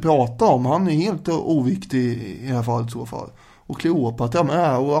Princip ska vi inte prata om. Han är helt oviktig i det här fallet i så fall. Och Kleopatra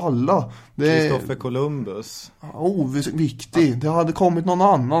med och alla. Kristoffer Columbus. Viktig. Det hade kommit någon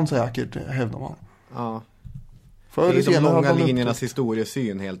annan säkert, hävdar man. Ja. Det är de långa linjernas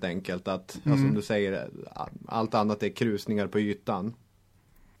historiesyn helt enkelt. Att, som du säger, allt annat är krusningar på ytan.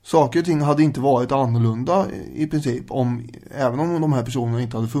 Saker och ting hade inte varit annorlunda i princip. Även om de här personerna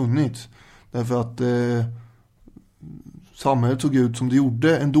inte hade funnits. Därför att samhället såg ut som det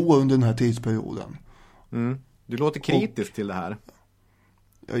gjorde ändå under den här tidsperioden. Du låter kritisk till det här.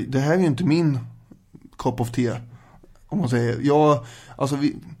 Det här är ju inte min cup of tea. Om man säger.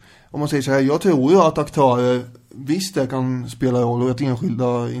 Om man säger så här, jag tror ju att aktörer visst det kan spela roll och att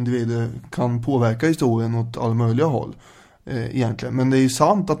enskilda individer kan påverka historien åt alla möjliga håll egentligen. Men det är ju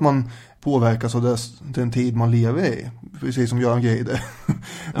sant att man påverkas av den tid man lever i. Precis som Göran Greider.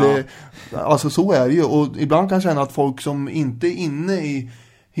 Alltså så är det ju. Och ibland kan jag känna att folk som inte är inne i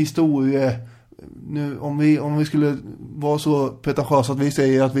historie nu, om vi skulle vara så pretentiösa att vi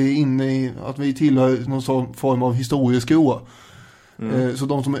säger att vi är inne i, att vi tillhör någon sån form av historieskrå. Så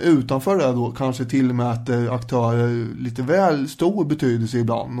de som är utanför det då kanske tillmäter aktörer lite väl stor betydelse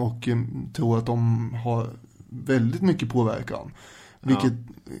ibland och tror att de har väldigt mycket påverkan. Vilket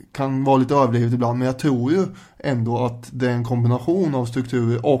kan vara lite överdrivet ibland, men jag tror ju ändå att det är en kombination av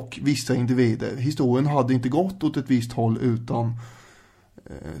strukturer och vissa individer. Historien hade inte gått åt ett visst håll utan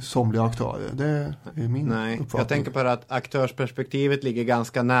somliga aktörer. Det är min uppfattning. Jag tänker på att aktörsperspektivet ligger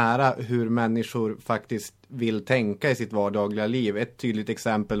ganska nära hur människor faktiskt vill tänka i sitt vardagliga liv. Ett tydligt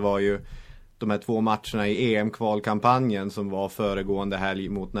exempel var ju de här 2 matcherna i EM-kvalkampanjen som var föregående helg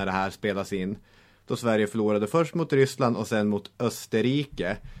mot när det här spelas in. då Sverige förlorade först mot Ryssland och sen mot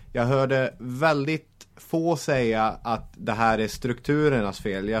Österrike. Jag hörde väldigt få säga att det här är strukturernas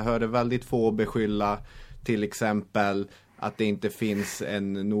fel. Jag hörde väldigt få beskylla till exempel att det inte finns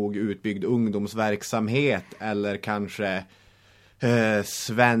en nog utbyggd ungdomsverksamhet eller kanske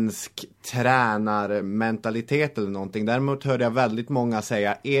svensk tränarmentalitet eller någonting. Däremot hörde jag väldigt många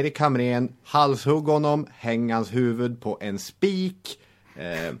säga Erik Hamrén, halshugg honom, häng hans huvud på en spik,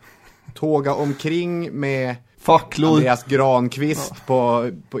 tåga omkring med facklor. Andreas Granqvist på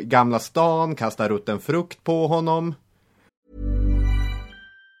Gamla stan, kasta rutten frukt på honom.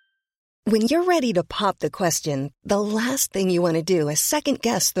 When you're ready to pop the question, the last thing you want to do is second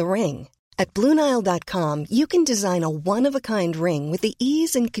guess the ring. At BlueNile.com, you can design a one-of-a-kind ring with the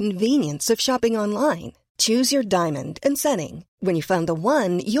ease and convenience of shopping online. Choose your diamond and setting. When you find the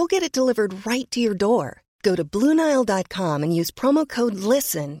one, you'll get it delivered right to your door. Go to BlueNile.com and use promo code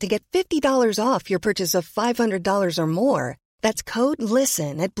LISTEN to get $50 off your purchase of $500 or more. That's code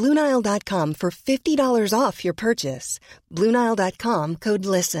LISTEN at BlueNile.com for $50 off your purchase. BlueNile.com, code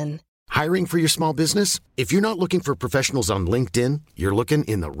LISTEN. Hiring for your small business? If you're not looking for professionals on LinkedIn, you're looking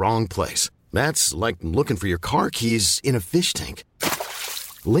in the wrong place. That's like looking for your car keys in a fish tank.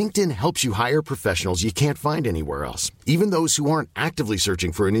 LinkedIn helps you hire professionals you can't find anywhere else, even those who aren't actively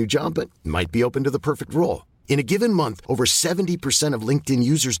searching for a new job but might be open to the perfect role. In a given month, over 70% of LinkedIn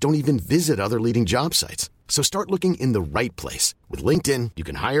users don't even visit other leading job sites. So start looking in the right place. With LinkedIn, you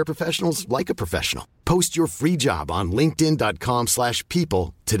can hire professionals like a professional. Post your free job on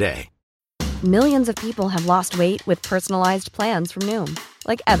linkedin.com/people today. Millions of people have lost weight with personalized plans from Noom.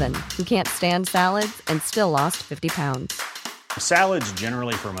 Like Evan, who can't stand salads and still lost 50 pounds. Salads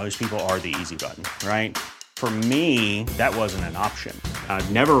generally for most people are the easy button, right? For me, that wasn't an option. I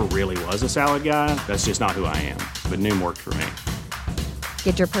never really was a salad guy. That's just not who I am. But Noom worked for me.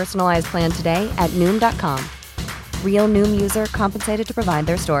 Get your personalized plan today at Noom.com. Real Noom user compensated to provide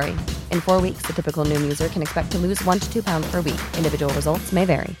their story. In 4 weeks, the typical Noom user can expect to lose 1 to 2 pounds per week. Individual results may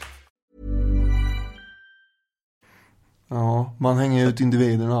vary. Ja, man hänger ut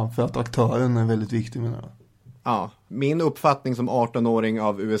individerna för att aktören är väldigt viktig med det. Ja, min uppfattning som 18-åring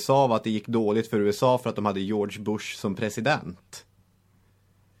av USA var att det gick dåligt för USA för att de hade George Bush som president.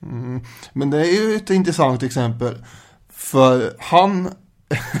 Men det är ju ett intressant exempel. För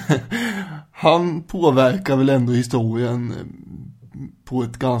han påverkar väl ändå historien på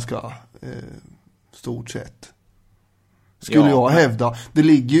ett ganska stort sätt. Skulle jag hävda. Det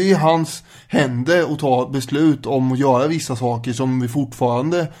ligger ju i hans händer att ta beslut om att göra vissa saker som vi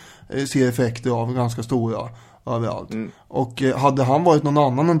fortfarande ser effekter av ganska stora överallt. Och hade han varit någon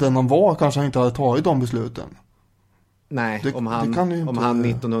annan än den han var kanske han inte hade tagit de besluten. Nej, om han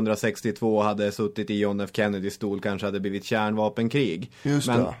 1962 hade suttit i John F. Kennedys stol kanske hade blivit kärnvapenkrig. Just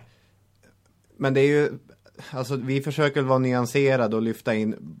det. Men det är ju, alltså vi försöker vara nyanserade och lyfta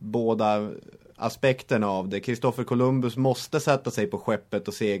in båda aspekterna av det. Christopher Columbus måste sätta sig på skeppet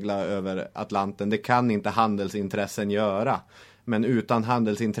och segla över Atlanten. Det kan inte handelsintressen göra. Men utan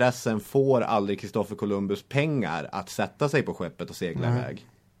handelsintressen får aldrig Christopher Columbus pengar att sätta sig på skeppet och segla iväg.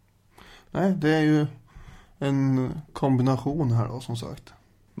 Nej, det är ju en kombination här då, som sagt.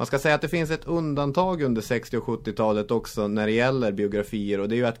 Man ska säga att det finns ett undantag under 60- och 70-talet också när det gäller biografier, och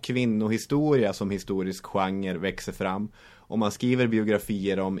det är ju att kvinnohistoria som historisk genre växer fram. Och man skriver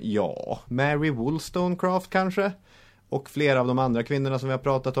biografier om, Mary Wollstonecraft kanske, och flera av de andra kvinnorna som vi har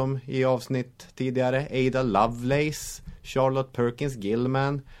pratat om i avsnitt tidigare, Ada Lovelace, Charlotte Perkins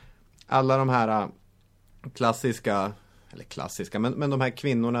Gilman, alla de här klassiska, men de här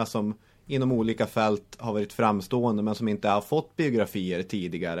kvinnorna som inom olika fält har varit framstående men som inte har fått biografier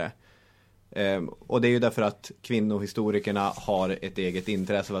tidigare. Och det är ju därför att kvinnohistorikerna har ett eget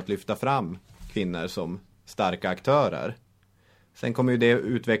intresse av att lyfta fram kvinnor som starka aktörer. Sen kommer ju det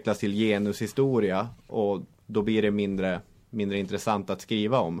utvecklas till genushistoria, och då blir det mindre intressant att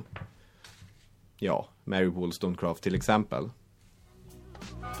skriva om. Ja, Mary Wollstonecraft till exempel.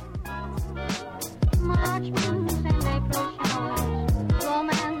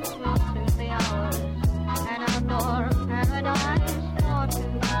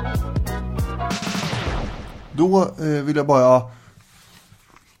 Då vill jag bara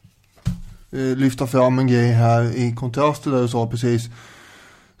lyfta fram en grej här i kontrast till det du sa precis,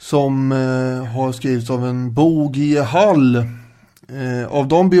 som har skrivits av en Bo G. Hall. Av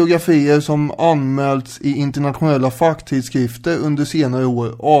de biografier som anmälts i internationella facktidskrifter under senare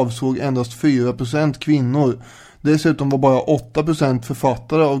år avsåg endast 4% kvinnor. Dessutom var bara 8%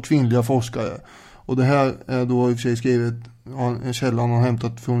 författare av kvinnliga forskare. Och det här är då i och för sig skrivet, en källa han har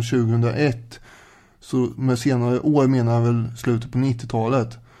hämtat från 2001. Så med senare år menar jag väl slutet på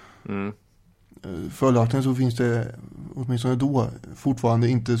 90-talet. Följaktligen så finns det åtminstone då fortfarande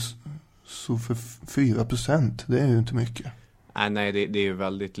inte så för 4%. Det är ju inte mycket. Nej, det är ju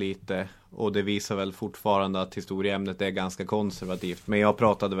väldigt lite. Och det visar väl fortfarande att historieämnet är ganska konservativt. Men jag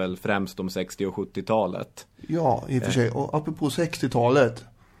pratade väl främst om 60- och 70-talet. Ja, i och för sig. Och apropå 60-talet.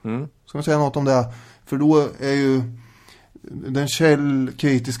 Ska man säga något om det? För då är ju den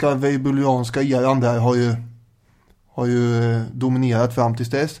källkritiska weibulianska eran där har ju dominerat fram tills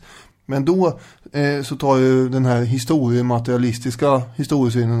dess. Men då så tar ju den här historiematerialistiska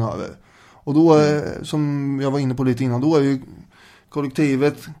historiesynen över. Och då, som jag var inne på lite innan, då är ju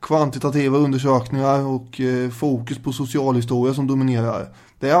kollektivet, kvantitativa undersökningar och fokus på socialhistoria som dominerar.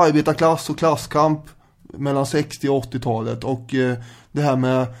 Det är arbetarklass och klasskamp mellan 60- och 80-talet och det här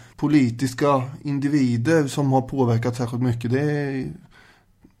med politiska individer som har påverkat särskilt mycket,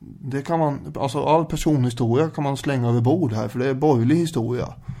 det kan man, alltså all personhistoria kan man slänga över bord här, för det är borgerlig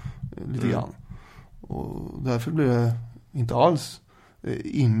historia lite grann. Och därför blir det inte alls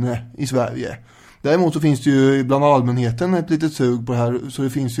inne i Sverige. Däremot så finns det ju bland allmänheten ett litet sug på det här, så det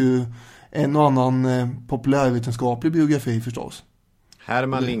finns ju en och annan populärvetenskaplig biografi förstås.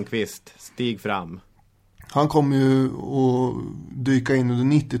 Herman Lindqvist, stig fram. Han kommer ju att dyka in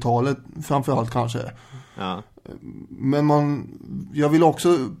under 90-talet framförallt kanske. Ja. Men jag vill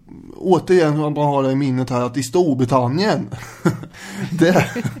också återigen att man har det i minnet här att i Storbritannien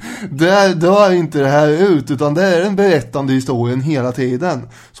där dör inte det här ut, utan det är en berättande historien hela tiden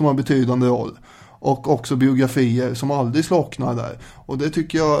som har betydande roll. Och också biografier som aldrig slocknar där. Och det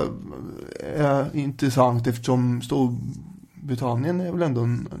tycker jag är intressant, eftersom Storbritannien är väl ändå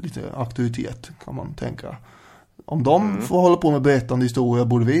en lite auktoritet, kan man tänka. Om de får hålla på med berättande historia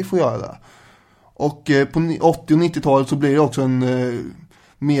borde vi få göra det. Och på 80- och 90-talet så blir det också en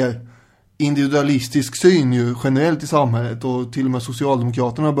mer individualistisk syn ju generellt i samhället. Och till och med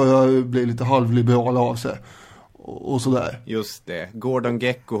Socialdemokraterna börjar bli lite halvliberala av sig. Och sådär. Just det. Gordon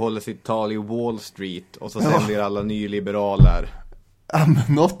Gekko håller sitt tal i Wall Street och så sen blir alla nyliberaler. Ja,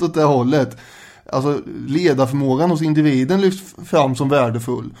 men något åt det hållet. Alltså ledarförmågan hos individen lyfts fram som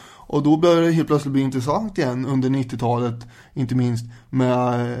värdefull. Och då börjar det helt plötsligt bli intressant igen under 90-talet, inte minst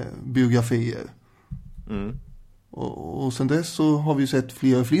med biografier. Och sen dess så har vi sett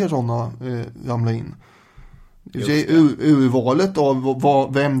fler och fler sådana ramla in. Urvalet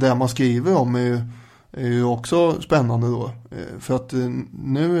av vem det är man skriver om är ju också spännande då. För att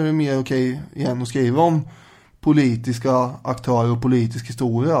nu är det mer okej igen att skriva om politiska aktörer och politisk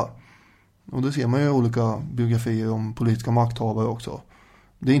historia. Och det ser man ju olika biografier om politiska makthavare också.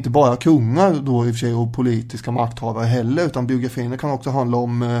 Det är inte bara kungar då i och för sig och politiska makthavare heller, utan biografierna kan också handla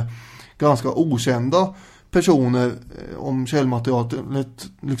om ganska okända personer, om källmaterialet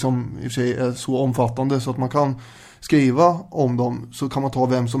liksom i och för sig är så omfattande så att man kan skriva om dem, så kan man ta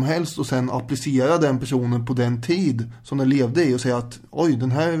vem som helst och sen applicera den personen på den tid som den levde i och säga att oj,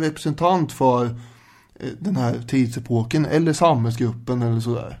 den här är representant för den här tidsepoken eller samhällsgruppen eller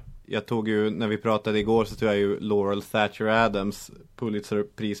sådär. Jag tog ju, när vi pratade igår så tog jag ju Laurel Thatcher Adams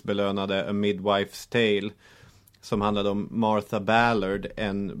Pulitzerprisbelönade A Midwife's Tale, som handlade om Martha Ballard,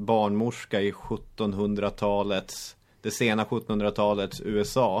 en barnmorska i 1700-talets, det sena 1700-talets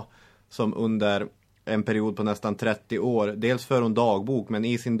USA, som under en period på nästan 30 år, dels för hon dagbok, men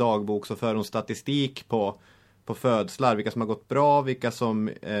i sin dagbok så för hon statistik på födslar, vilka som har gått bra, vilka som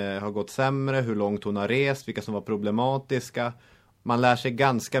har gått sämre, hur långt hon har rest, vilka som var problematiska. Man lär sig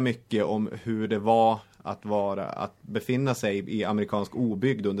ganska mycket om hur det var att befinna sig i amerikansk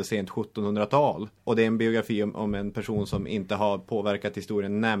obygd under sent 1700-tal. Och det är en biografi om en person som inte har påverkat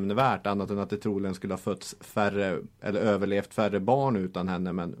historien nämnvärt, annat än att det troligen skulle ha fötts färre eller överlevt färre barn utan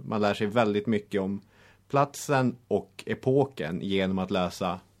henne. Men man lär sig väldigt mycket om platsen och epoken genom att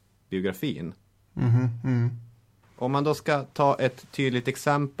läsa biografin. Om man då ska ta ett tydligt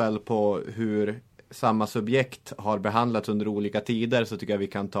exempel på hur samma subjekt har behandlats under olika tider, så tycker jag vi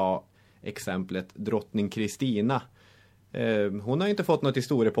kan ta exemplet drottning Kristina. Hon har inte fått något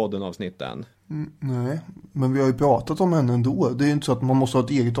historiepodden-avsnitt än. Nej, men vi har ju pratat om henne ändå. Det är ju inte så att man måste ha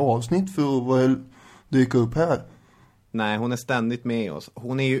ett eget avsnitt för att dyka upp här. Nej, hon är ständigt med oss.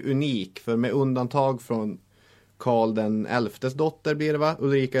 Hon är ju unik, för med undantag från Karl den 11:s dotter blir det va?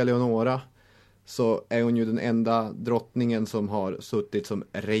 Ulrika Eleonora. Så är hon ju den enda drottningen som har suttit som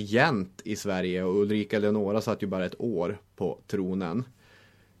regent i Sverige. Och Ulrika Eleonora satt ju bara ett år på tronen.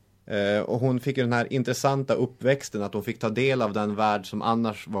 Och hon fick ju den här intressanta uppväxten, att hon fick ta del av den värld som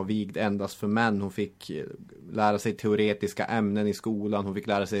annars var vigd endast för män. Hon fick lära sig teoretiska ämnen i skolan, hon fick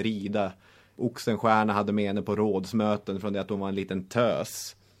lära sig rida. Oxenstierna hade med henne på rådsmöten från det att hon var en liten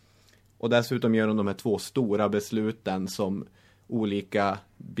tös. Och dessutom gör hon de här 2 stora besluten som olika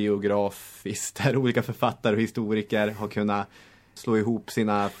biografister, olika författare och historiker har kunnat slå ihop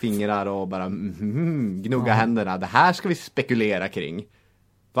sina fingrar och bara gnugga händerna. Det här ska vi spekulera kring.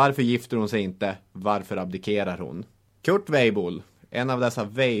 Varför gifter hon sig inte? Varför abdikerar hon? Kurt Weibull, en av dessa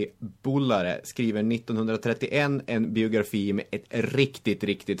Weibullare, skriver 1931 en biografi med ett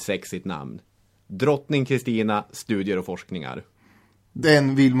riktigt sexigt namn. Drottning Kristina, studier och forskningar.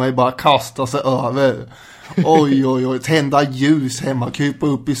 Den vill man ju bara kasta sig över. Oj, tända ljus hemma, krypa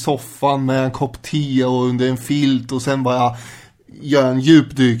upp i soffan med en kopp te och under en filt och sen bara göra en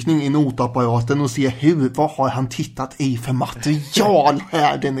djupdykning i notapparaten och se vad har han tittat i för material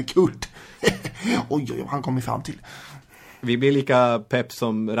här, den är Kurt. Oj, han kommer fram till. Vi blir lika pepp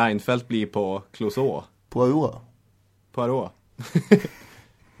som Reinfeldt blir på Clouseau. Poirot.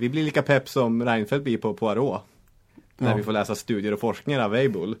 Vi blir lika pepp som Reinfeldt blir på Poirot. När vi får läsa studier och forskningar av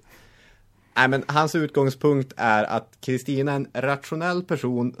Weibull. Nej, men hans utgångspunkt är att Kristina är en rationell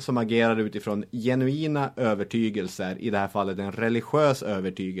person som agerar utifrån genuina övertygelser. I det här fallet en religiös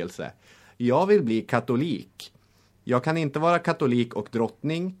övertygelse. Jag vill bli katolik. Jag kan inte vara katolik och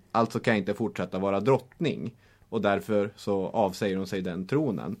drottning. Alltså kan jag inte fortsätta vara drottning. Och därför så avsäger hon sig den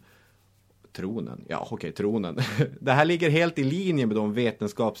tronen. Tronen. Det här ligger helt i linje med de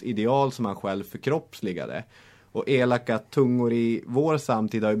vetenskapsideal som han själv förkroppsligade. Och elaka tungor i vår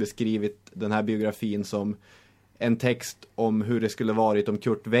samtid har ju beskrivit den här biografin som en text om hur det skulle varit om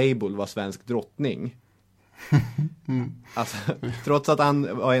Kurt Weibull var svensk drottning. Alltså, trots att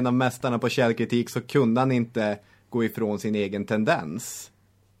han var en av mästarna på källkritik så kunde han inte gå ifrån sin egen tendens.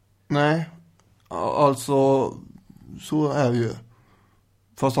 Nej, alltså så är det ju.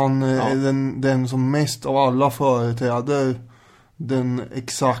 Fast han är den som mest av alla företräder den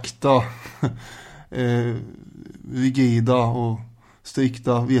exakta rigida och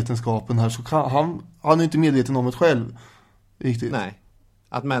strikta vetenskapen här, så han är inte medveten om det själv riktigt. Nej,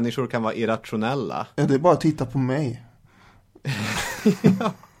 att människor kan vara irrationella. Ja, det är bara att titta på mig.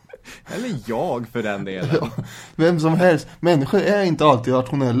 Ja. Eller jag för den delen. Ja, vem som helst. Människor är inte alltid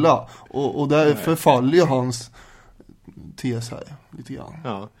rationella. Och därför faller ju hans tes här lite grann.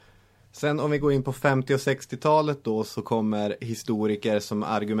 Ja. Sen om vi går in på 50- och 60-talet då, så kommer historiker som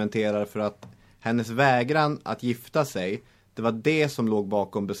argumenterar för att hennes vägran att gifta sig, det var det som låg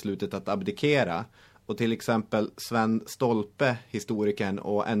bakom beslutet att abdikera. Och till exempel Sven Stolpe, historikern,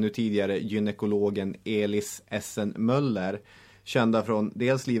 och ännu tidigare gynekologen Elis Essen Möller, kända från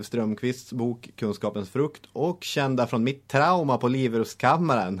dels Liv Strömquists bok Kunskapens frukt och kända från mitt trauma på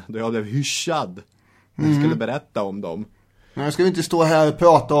Livrustkammaren då jag blev hyschad när jag skulle berätta om dem. Nu ska vi inte stå här och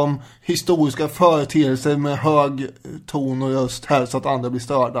prata om historiska företeelser med hög ton och röst här så att andra blir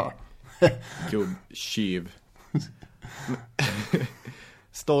störda. Gubbtjuv.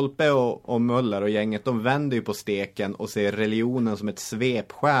 Stolpe och Möller och gänget, de vänder ju på steken och ser religionen som ett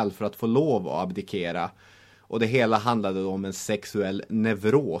svepskäl för att få lov att abdikera. Och det hela handlade om en sexuell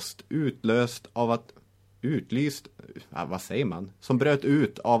nevros som bröt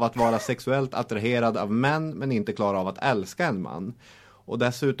ut av att vara sexuellt attraherad av män men inte klara av att älska en man. Och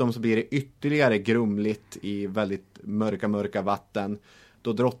dessutom så blir det ytterligare grumligt i väldigt mörka vatten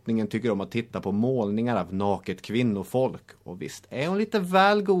då drottningen tycker om att titta på målningar av naket kvinnofolk. Och visst är hon lite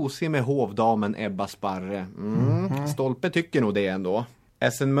väl gosig med hovdamen Ebba Sparre. Stolpe tycker nog det ändå.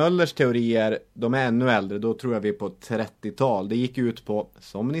 Essen Möllers teorier, de är ännu äldre, då tror jag vi är på 30-tal. Det gick ut på,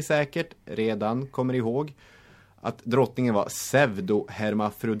 som ni säkert redan kommer ihåg, att drottningen var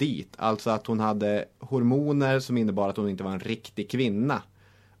pseudohermafrodit. Alltså att hon hade hormoner som innebar att hon inte var en riktig kvinna.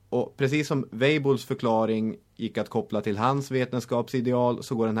 Och precis som Weibulls förklaring gick att koppla till hans vetenskapsideal,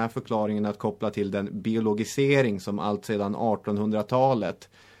 så går den här förklaringen att koppla till den biologisering som allt sedan 1800-talet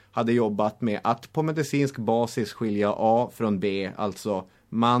hade jobbat med att på medicinsk basis skilja A från B, alltså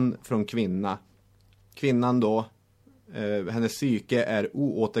man från kvinna. Kvinnan då, hennes psyke är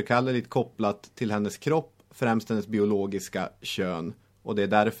oåterkalleligt kopplat till hennes kropp, främst hennes biologiska kön. Och det är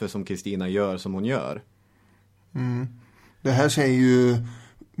därför som Kristina gör som hon gör. Det här säger ju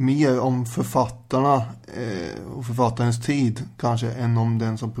mer om författarna och författarens tid kanske än om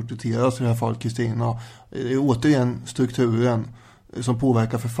den som porträtteras, i det här fallet Kristina. Det är återigen strukturen som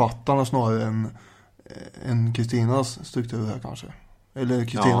påverkar författarna snarare än Kristinas struktur här kanske. Eller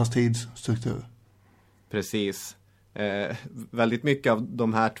Kristinas tids struktur. Precis. Väldigt mycket av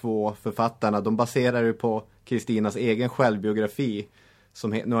de här två författarna, de baserar ju på Kristinas egen självbiografi. Som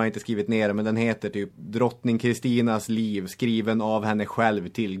nu har jag inte skrivit ner det, men den heter typ Drottning Kristinas liv, skriven av henne själv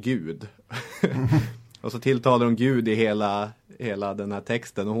till Gud. Och så tilltalar hon Gud i hela den här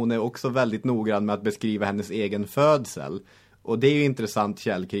texten. Och hon är också väldigt noggrann med att beskriva hennes egen födsel. Och det är ju intressant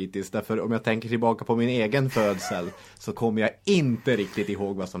källkritiskt, därför om jag tänker tillbaka på min egen födsel så kommer jag inte riktigt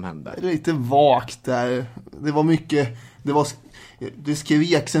ihåg vad som hände. Det är lite vagt där. Det var mycket, det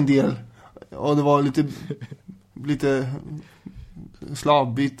skreks en del och det var lite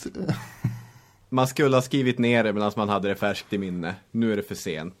slabbigt. Man skulle ha skrivit ner det medan man hade det färskt i minne. Nu är det för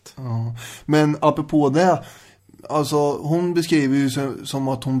sent. Ja. Men apropå det, alltså hon beskriver ju som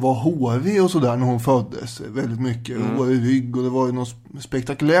att hon var hårig och sådär när hon föddes. Väldigt mycket. Hårig rygg, och det var ju något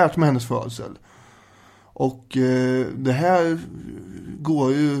spektakulärt med hennes födsel. Och det här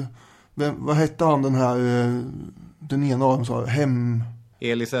går ju... vad hette han den här... den ena av dem sa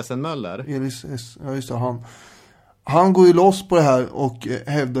Elis Essen Möller. Ja, just det, han går ju loss på det här och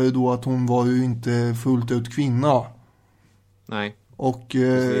hävdar ju då att hon var ju inte fullt ut kvinna. Nej. Och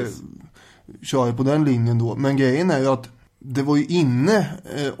kör ju på den linjen då. Men grejen är ju att det var ju inne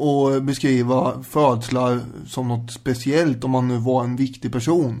att beskriva födslar som något speciellt om man nu var en viktig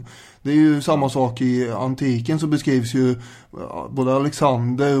person. Det är ju samma sak i antiken, så beskrivs ju både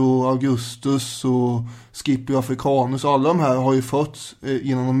Alexander och Augustus och Scipio Africanus. Alla de här har ju fötts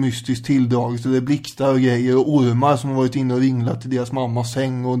genom någon mystisk tilldragelse. Det är blixtar och grejer och ormar som har varit inne och ringlat till deras mammas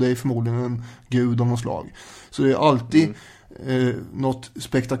säng, och det är förmodligen en gud av något slag. Så det är alltid något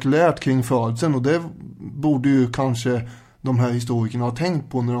spektakulärt kring födseln, och det borde ju kanske de här historikerna ha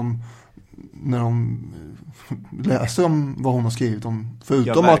tänkt på när de läser om vad hon har skrivit om,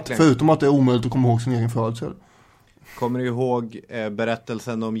 förutom att det är omöjligt att komma ihåg sin egen födsel. Kommer du ihåg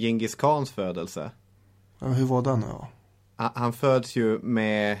berättelsen om Genghis Khans födelse? Ja, hur var den då? Han föds ju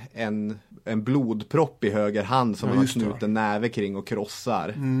med en blodpropp i höger hand som har knuten näve kring och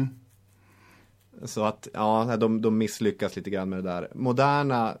krossar. Så att de misslyckas lite grann med det där.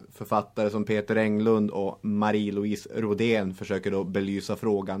 Moderna författare som Peter Englund och Marie-Louise Rodén försöker då belysa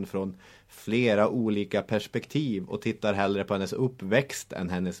frågan från flera olika perspektiv och tittar hellre på hennes uppväxt än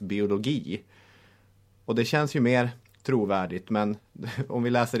hennes biologi. Och det känns ju mer trovärdigt, men om vi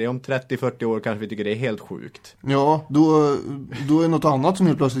läser det om 30-40 år kanske vi tycker det är helt sjukt. Ja, då är det något annat som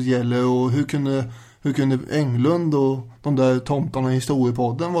helt plötsligt gäller, och hur kunde Englund och de där tomtarna i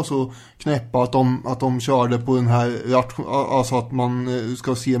historiepodden vara så knäppa att de körde på den här, alltså att man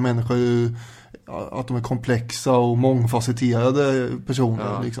ska se människor, att de är komplexa och mångfacetterade personer.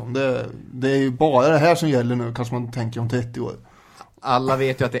 Ja. Liksom. Det är ju bara det här som gäller nu, kanske man tänker om 30 år. Alla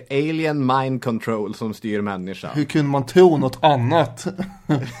vet ju att det är alien mind control som styr människan. Hur kunde man tro något annat?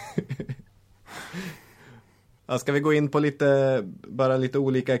 Ska vi gå in på lite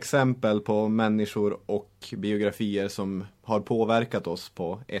olika exempel på människor och biografier som har påverkat oss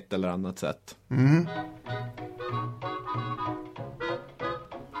på ett eller annat sätt.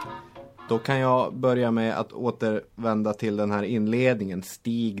 Då kan jag börja med att återvända till den här inledningen.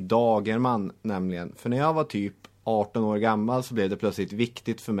 Stig Dagerman nämligen. För när jag var typ 18 år gammal så blev det plötsligt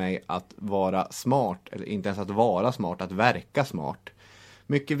viktigt för mig att vara smart. Eller inte ens att vara smart, att verka smart.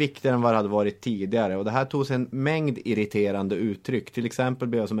 Mycket viktigare än vad det hade varit tidigare. Och det här tog sig en mängd irriterande uttryck. Till exempel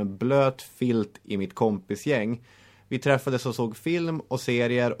blev jag som en blöt filt i mitt kompisgäng. Vi träffades och såg film och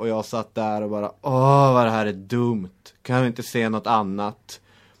serier. Och jag satt där och bara, vad det här är dumt. Kan jag inte se något annat?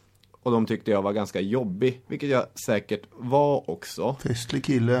 Och de tyckte jag var ganska jobbig. Vilket jag säkert var också. Festlig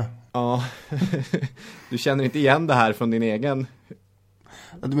kille. Ja. Du känner inte igen det här från din egen...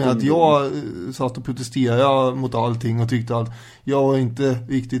 Du menar att jag satt och protesterade mot allting och tyckte att jag var inte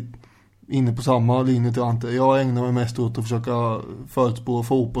riktigt inne på samma linje till Ante. Jag ägnade mig mest åt att försöka förutspå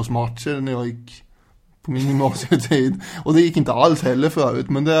fotbollsmatcher när jag gick på min gymnasietid. Och det gick inte alls heller förut,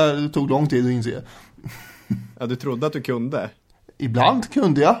 men det tog lång tid att inse. Ja, du trodde att du kunde? Ibland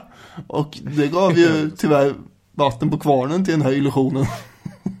kunde jag. Och det gav ju tyvärr vatten på kvarnen till den här illusionen.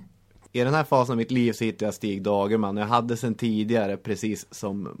 I den här fasen av mitt liv så hittade jag Stig Dagerman. Jag hade sedan tidigare, precis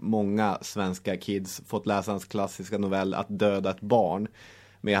som många svenska kids, fått läsa hans klassiska novell Att döda ett barn.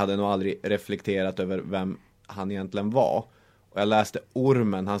 Men jag hade nog aldrig reflekterat över vem han egentligen var. Och jag läste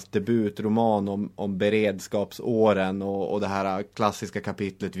Ormen, hans debutroman om beredskapsåren och det här klassiska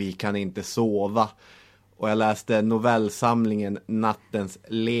kapitlet Vi kan inte sova. Och jag läste novellsamlingen Nattens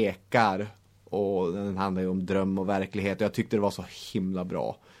lekar. Och den handlar ju om dröm och verklighet. Och jag tyckte det var så himla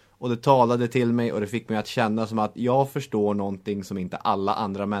bra. Och det talade till mig och det fick mig att känna som att jag förstår någonting som inte alla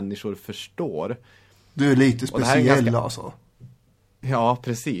andra människor förstår. Du är lite speciell alltså. Ja,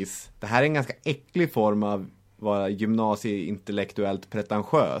 precis. Det här är en ganska äcklig form av vara gymnasieintellektuellt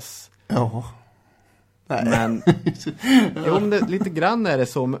pretentiös. Ja. Nej. Men lite grann är det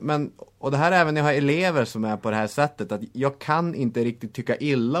så. Men, och det här även när jag har elever som är på det här sättet. Att jag kan inte riktigt tycka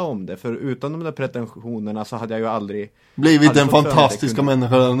illa om det. För utan de där pretensionerna så hade jag ju aldrig... Blivit den fantastiska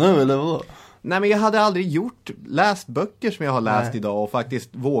människan nu, eller vad? Nej, men jag hade aldrig läst böcker som jag har läst idag och faktiskt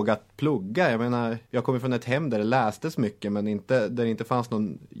vågat plugga. Jag menar, jag kommer från ett hem där det lästes mycket men där det inte fanns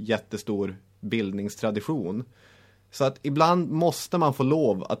någon jättestor bildningstradition. Så att ibland måste man få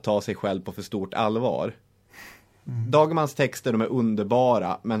lov att ta sig själv på för stort allvar. Dagermans texter, de är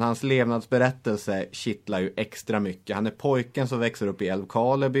underbara, men hans levnadsberättelse kittlar ju extra mycket. Han är pojken som växer upp i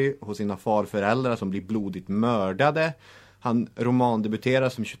Älvkarleby hos sina farföräldrar som blir blodigt mördade. Han romandebuterar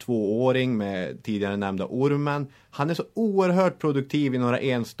som 22-åring med tidigare nämnda Ormen. Han är så oerhört produktiv i några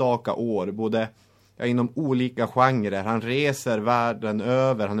enstaka år, både inom olika genrer. Han reser världen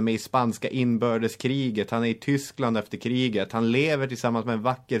över, han är med i spanska inbördeskriget, han är i Tyskland efter kriget. Han lever tillsammans med en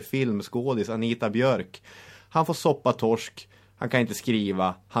vacker filmskådis, Anita Björk. Han får soppa torsk, han kan inte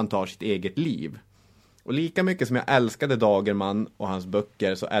skriva, han tar sitt eget liv. Och lika mycket som jag älskade Dagerman och hans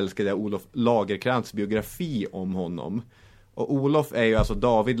böcker så älskade jag Olof Lagercrantz biografi om honom. Och Olof är ju alltså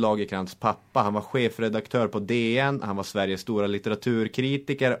David Lagercrantz pappa. Han var chefredaktör på DN, han var Sveriges stora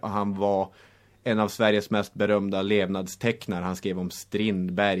litteraturkritiker och han var en av Sveriges mest berömda levnadstecknare. Han skrev om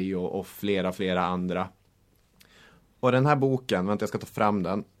Strindberg och flera andra. Och den här boken, vänta jag ska ta fram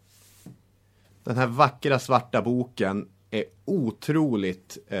den. Den här vackra svarta boken är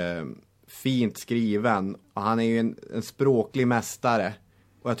otroligt fint skriven. Och han är ju en språklig mästare.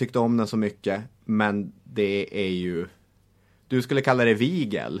 Och jag tyckte om den så mycket. Men det är ju... Du skulle kalla det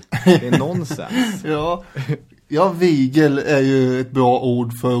vigel. Det är nonsens. Ja, vigel är ju ett bra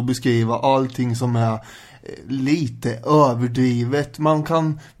ord för att beskriva allting som är lite överdrivet. Man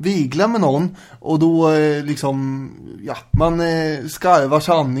kan vigla med någon och då man skarvar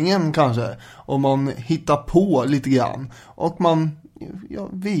sanningen kanske. Och man hittar på lite grann. Och man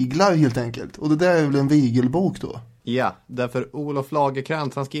viglar helt enkelt. Och det där är väl en vigelbok då? Ja, därför Olof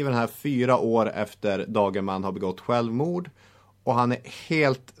Lagercrantz, han skriver den här 4 år efter Dagerman har begått självmord. Och han är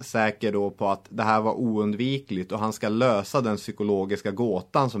helt säker då på att det här var oundvikligt och han ska lösa den psykologiska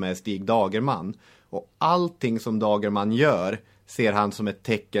gåtan som är Stig Dagerman. Och allting som Dagerman gör ser han som ett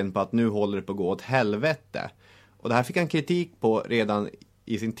tecken på att nu håller det på att gå åt helvete. Och det här fick han kritik på redan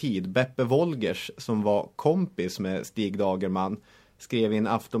i sin tid. Beppe Wolgers, som var kompis med Stig Dagerman, skrev i en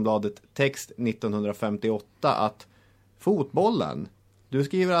Aftonbladet text 1958 att fotbollen... Du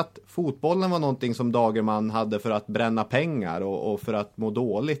skriver att fotbollen var någonting som Dagerman hade för att bränna pengar och för att må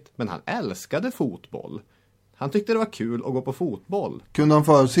dåligt. Men han älskade fotboll. Han tyckte det var kul att gå på fotboll. Kunde han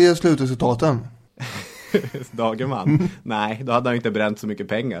förutse slutresultaten? Dagerman? Nej, då hade han inte bränt så mycket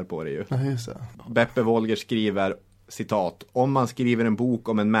pengar på det ju. Ja, just det. Beppe Wolger skriver, citat, om man skriver en bok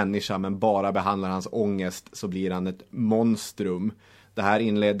om en människa men bara behandlar hans ångest så blir han ett monstrum. Det här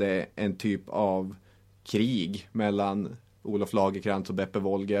inledde en typ av krig mellan Olof Lagercrantz och Beppe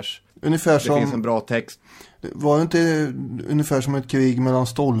Wolgers. Ungefär det finns en bra text. Var det inte ungefär som ett krig mellan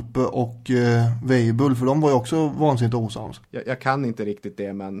Stolpe och Weibull? För de var ju också vansinnigt osams. Jag kan inte riktigt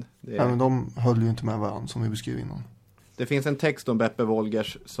det, men... Nej, men de höll ju inte med varandra som vi beskrev innan. Det finns en text om Beppe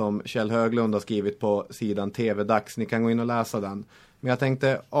Wolgers som Kjell Höglund har skrivit på sidan TV-dags. Ni kan gå in och läsa den. Men jag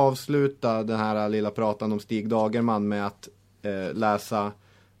tänkte avsluta den här lilla pratan om Stig Dagerman med att läsa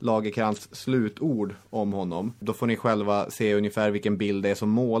Lagercrantz slutord om honom. Då får ni själva se ungefär vilken bild det är som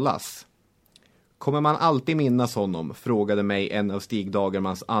målas. Kommer man alltid minnas honom? Frågade mig en av Stig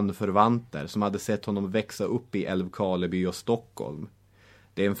Dagermans anförvanter som hade sett honom växa upp i Älvkarleby och Stockholm.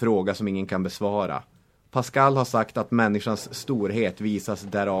 Det är en fråga som ingen kan besvara. Pascal har sagt att människans storhet visas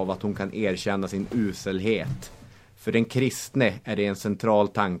därav att hon kan erkänna sin uselhet. För den kristne är det en central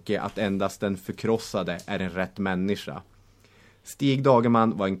tanke att endast den förkrossade är en rätt människa. Stig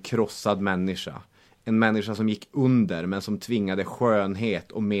Dagerman var en krossad människa. En människa som gick under men som tvingade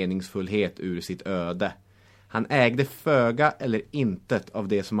skönhet och meningsfullhet ur sitt öde. Han ägde föga eller intet av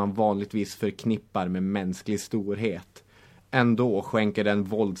det som man vanligtvis förknippar med mänsklig storhet. Ändå skänker den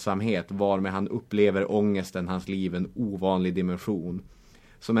våldsamhet varmed han upplever ångesten hans liv en ovanlig dimension.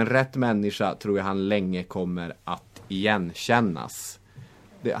 Som en rätt människa tror jag han länge kommer att igenkännas.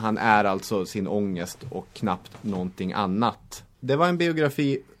 Han är alltså sin ångest och knappt någonting annat. Det var en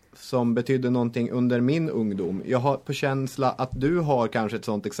biografi som betydde någonting under min ungdom. Jag har på känsla att du har kanske ett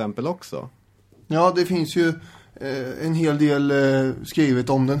sånt exempel också. Ja, det finns ju en hel del skrivet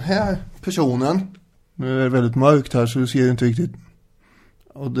om den här personen. Nu är det väldigt mörkt här så du ser inte riktigt.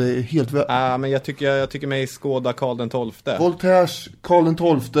 Och det är helt... men jag tycker mig skåda Karl den 12. Voltaires Karl den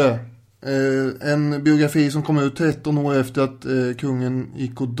 12. En biografi som kom ut 13 år efter att kungen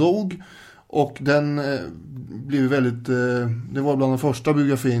gick och dog. Och den blev väldigt... det var bland den första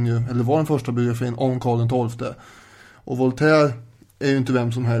biografin ju. Eller var den första biografin om Karl den 12. Och Voltaire är ju inte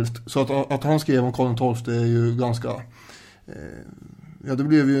vem som helst. Så att han skrev om Karl den 12 är ju ganska det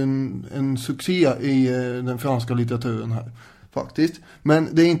blev ju en succé i den franska litteraturen här faktiskt. Men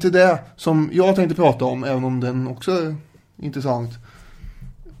det är inte det som jag tänkte prata om, även om den också är intressant.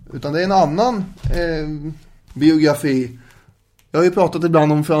 Utan det är en annan biografi. Jag har ju pratat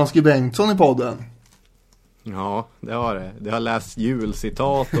ibland om Frans G. Bengtsson i podden. Ja, det har det. Det har läst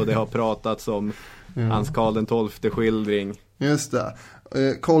julcitat och det har pratats om hans Karl XII-skildring. Just det.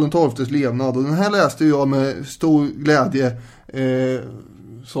 Karl XIIs levnad. Och den här läste jag med stor glädje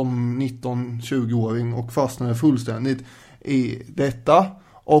som 19-20-åring och fastnade fullständigt i detta.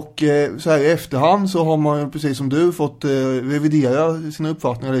 Och så här i efterhand så har man, precis som du, fått revidera sina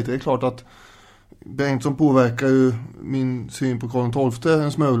uppfattningar lite. Det är klart att Bengtsson påverkar ju min syn på Karl XII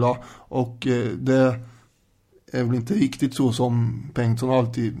en smula. Och det är väl inte riktigt så som Bengtsson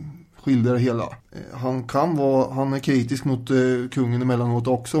alltid skildrar det hela. Han är kritisk mot kungen emellanåt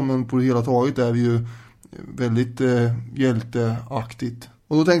också, men på det hela taget är det ju väldigt hjälteaktigt.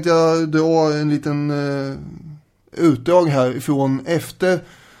 Och då tänkte jag dra en liten utdrag här ifrån efter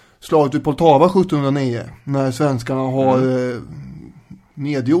slaget vid Poltava 1709, när svenskarna har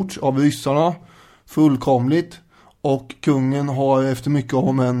nedgjorts av ryssarna fullkomligt, och kungen har efter mycket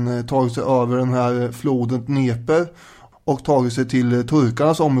om en tagit sig över den här floden Dnepr och tagit sig till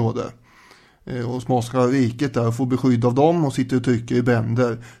turkarnas område. Osmanska riket där, och får beskydd av dem och sitter och trycker i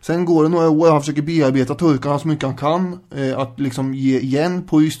bänder. Sen går det några år, han försöker bearbeta turkarna så mycket han kan, att liksom ge igen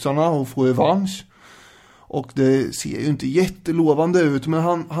på ryssarna och få revansch. Och det ser ju inte jättelovande ut,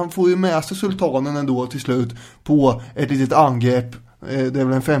 men han får ju med sig sultanen ändå till slut på ett litet angrepp. Det är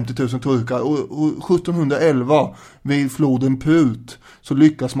väl en 50 000 turkar, och 1711 vid floden Prut så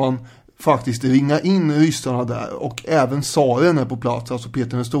lyckas man faktiskt ringa in ryssarna där, och även tsaren är på plats, alltså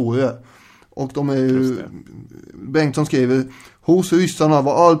Peter den store. Och de är ju, Bengtsson skriver: hos ryssarna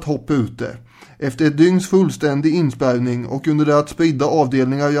var allt hopp ute. Efter ett dygns fullständig inspärrning och under det att spridda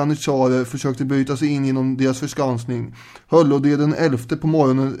avdelningar janitjarer försökte bryta sig in genom deras förskansning, höll det den 11 på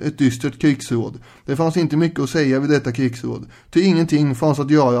morgonen ett dystert krigsråd. Det fanns inte mycket att säga vid detta krigsråd, ty ingenting fanns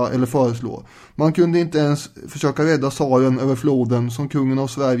att göra eller föreslå. Man kunde inte ens försöka rädda tsaren över floden som kungen av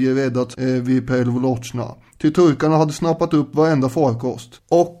Sverige räddat vid Perlovolochna. Till turkarna hade snappat upp varenda farkost.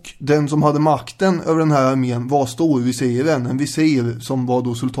 Och den som hade makten över den här armén var storvisiren, en visir som var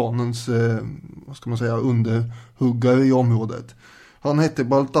då sultanens vad ska man säga, underhuggare i området. Han hette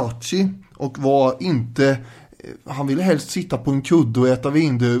Baltachi och var inte, han ville helst sitta på en kudde och äta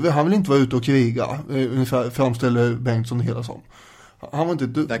vindruvor. Han ville inte vara ute och kriga, ungefär framställer Bengtsson det hela som. Han var inte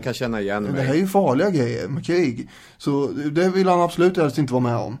där kan känna igen mig. Det här är ju farliga grejer med krig. Så det vill han absolut helst inte vara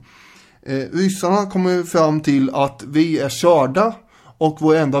med om. Ryssarna kommer fram till att vi är körda och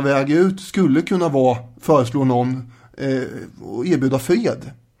vår enda väg ut skulle kunna vara föreslå någon och erbjuda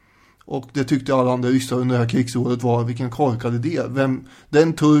fred. Och det tyckte alla andra ryssar under det här krigsåret var vilken korkad idé.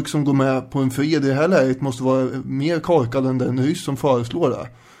 Den turk som går med på en fred i det här läget måste vara mer korkad än den ryss som föreslår det.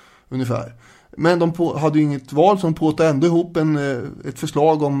 Ungefär. Men de hade ju inget val, som påtade ändå ihop ett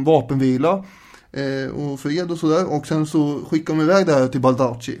förslag om vapenvila och fred och sådär. Och sen så skickade de iväg det här till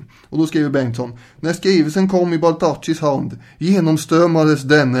Baltachi. Och då skriver Bengtsson: när skrivelsen kom i Baltachis hand genomströmmades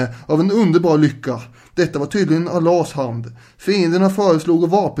denne av en underbar lycka. Detta var tydligen Allahs hand. Fienderna föreslog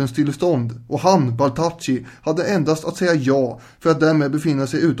vapenstillestånd, och han, Baltachi, hade endast att säga ja för att därmed befinna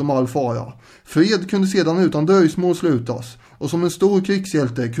sig utom all fara. Fred kunde sedan utan dröjsmål slutas, och som en stor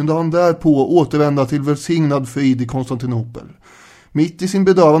krigshjälte kunde han därpå återvända till välsignad frid i Konstantinopel. Mitt i sin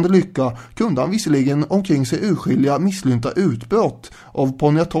bedövande lycka kunde han visserligen omkring sig urskilja misslynta utbrott av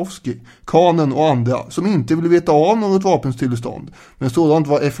Poniatowski, kanen och andra som inte ville veta av något vapenstillestånd, men sådant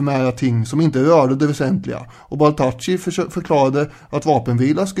var efemära ting som inte rörde det väsentliga, och Baltachi förklarade att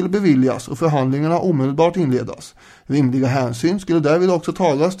vapenvila skulle beviljas och förhandlingarna omedelbart inledas. Rimliga hänsyn skulle därvid också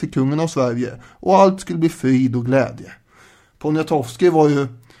tagas till kungen av Sverige, och allt skulle bli frid och glädje. Poniatowski var ju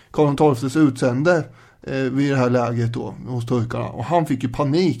Karl XIIs utsände vid det här läget då hos turkarna, och han fick ju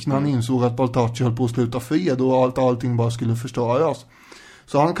panik när han insåg att Baltachi höll på att sluta fred och allting bara skulle förstöras.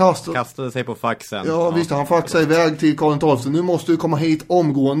 Så han kastade sig på faxen. Ja, visst, han faxade iväg till Karl XII. Nu måste du komma hit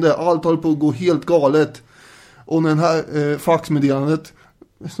omgående. Allt håller på att gå helt galet. Och när den här faxmeddelandet,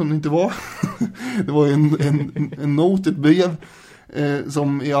 som det inte var det var en not, ett brev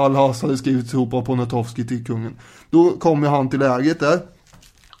som i all hast hade skrivits ihop av Poniatowski till kungen. Då kommer han till läget där.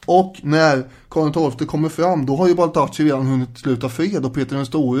 Och när Karl XII kommer fram, då har ju Baltachi redan hunnit sluta fred, och Peter den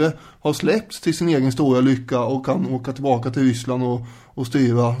store har släppts till sin egen stora lycka och kan åka tillbaka till Ryssland och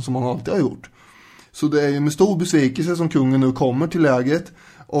styra som han alltid har gjort. Så det är ju med stor besvikelse som kungen nu kommer till läget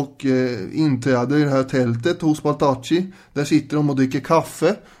och inträder i det här tältet hos Baltachi. Där sitter de och dricker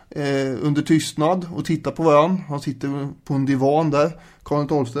kaffe under tystnad och tittar på varandra. Han sitter på en divan där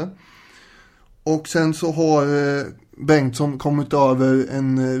Karl XII. Och sen så har Bengtsson kommit över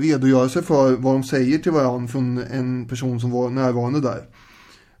en redogörelse för vad de säger till varandra från en person som var närvarande där.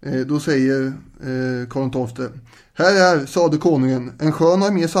 Då säger Karl XII: här är, sade konungen, en skön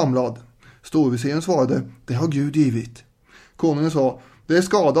armé samlad. Storviseren svarade: det har Gud givit. Konungen sa: det är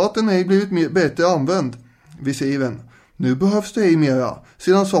skada att den ej blivit bättre använd. Visiren: nu behövs det ej mera,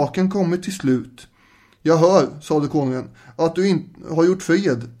 sedan saken kommit till slut. Jag hör, sade konungen, att du inte har gjort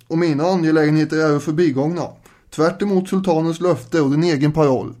fred, och mina angelägenheter är förbigångna. Tvärt emot sultanens löfte och din egen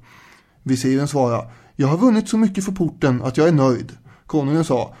paroll. Visiren svarade: jag har vunnit så mycket för porten att jag är nöjd. Konungen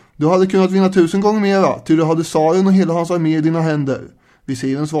sa: du hade kunnat vinna 1000 gånger mera, till du hade tsaren och hela hans armé i dina händer.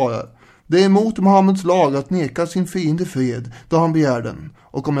 Visiren svarade: det är emot Mohammeds lag att neka sin fiende fred då han begär den.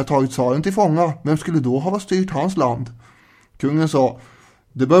 Och om jag tagit tsaren till fånga, vem skulle då ha styrt hans land? Kungen sa: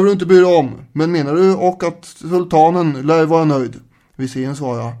 det behöver du inte bry dig om, men menar du och att sultanen lär vara nöjd? Visiren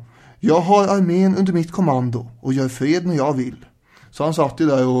svarade: jag har armén under mitt kommando och gör fred när jag vill. Så han satt ju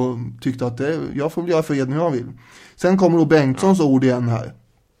där och tyckte att jag får göra fred när jag vill. Sen kommer då Bengtssons ord igen här.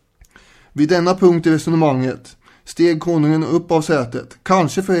 Vid denna punkt i resonemanget steg konungen upp av sätet,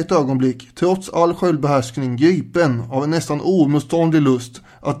 kanske för ett ögonblick, trots all självbehärskning, gripen av en nästan omotståndlig lust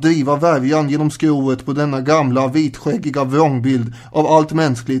att driva värjan genom skrovet på denna gamla vitskäggiga vrångbild av allt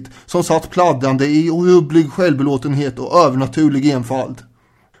mänskligt som satt pladdrande i orubblig självbelåtenhet och övernaturlig enfald.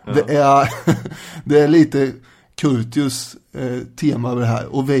 Ja. Det är lite Curtius tema över det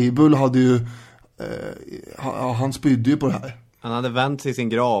här. Och Weibull hade ju han spydde ju på det här. Han hade vänt sig i sin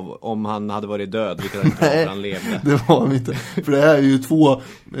grav om han hade varit död, vilket inte han levde. Det var han inte. För det här är ju två,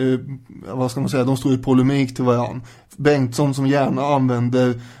 vad ska man säga, de står i polemik till varandra. Bengtsson som gärna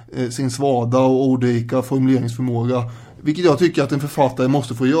använder sin svada och ordrika formuleringsförmåga, vilket jag tycker att en författare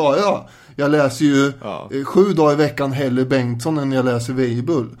måste få göra. Jag läser ju 7 dagar i veckan hellre Bengtsson än jag läser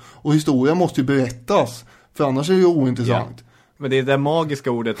Weibull. Och historia måste ju berättas, för annars är det ju ointressant. Ja. Men det är det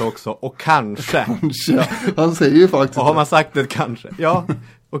magiska ordet också, och kanske. Kanske, han säger ju faktiskt. Och har man sagt det kanske? Ja,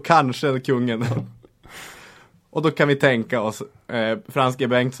 och kanske kungen. Och då kan vi tänka oss, Frans G.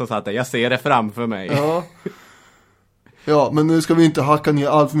 Bengtsson sa att jag ser det framför mig. Ja. Ja, men nu ska vi inte hacka ner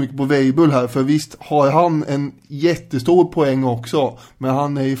allt för mycket på Weibull här, för visst har han en jättestor poäng också, men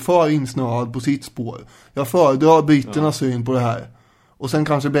han är ju för insnöad på sitt spår. Jag föredrar britternas syn på det här. Och sen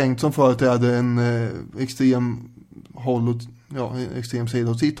kanske Bengtsson företräder en extrem håll och extrem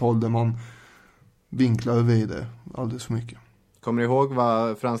sida åt sitt håll där man vinklar över det alldeles för mycket. Kommer du ihåg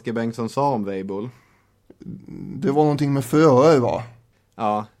vad Frans G. Bengtsson sa om Weibull? Det var någonting med fröer, va?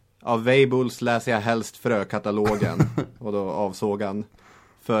 Ja, av Weibulls läser jag helst frökatalogen. Och då avsåg han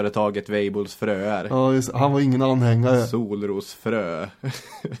företaget Weibulls fröer. Ja, just, han var ingen anhängare. Solrosfrö.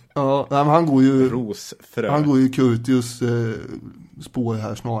 Ja, nej, men han går ju Rosfrö. Han går ju Curtius spår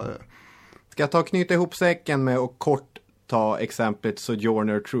här snarare. Ska jag knyta ihop säcken med och kort ta exemplet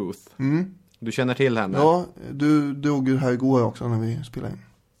Sojourner Truth. Du känner till henne? Ja, du drog det här igår också när vi spelade in.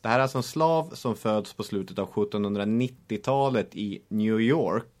 Det här är alltså en slav som föds på slutet av 1790-talet i New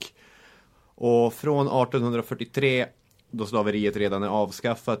York. Och från 1843, då slaveriet redan är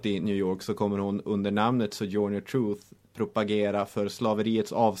avskaffat i New York, så kommer hon under namnet Sojourner Truth propagera för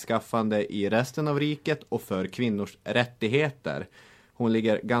slaveriets avskaffande i resten av riket och för kvinnors rättigheter. Hon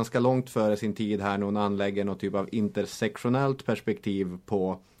ligger ganska långt före sin tid här när hon anlägger någon typ av intersektionellt perspektiv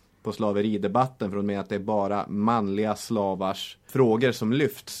på slaveridebatten, för hon menar att det är bara manliga slavars frågor som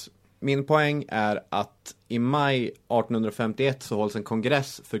lyfts. Min poäng är att i maj 1851 så hålls en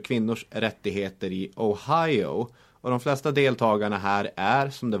kongress för kvinnors rättigheter i Ohio, och de flesta deltagarna här är,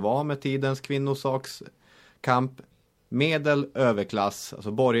 som det var med tidens kvinnosakskamp, medel-överklass,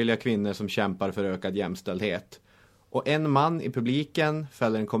 alltså borgerliga kvinnor som kämpar för ökad jämställdhet. Och en man i publiken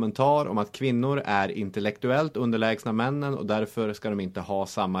fäller en kommentar om att kvinnor är intellektuellt underlägsna männen och därför ska de inte ha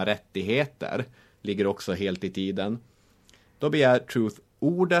samma rättigheter. Ligger också helt i tiden. Då begär Truth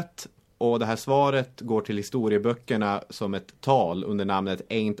ordet, och det här svaret går till historieböckerna som ett tal under namnet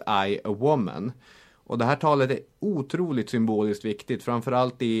Ain't I a Woman. Och det här talet är otroligt symboliskt viktigt,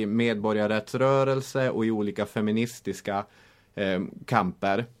 framförallt i medborgarrättsrörelse och i olika feministiska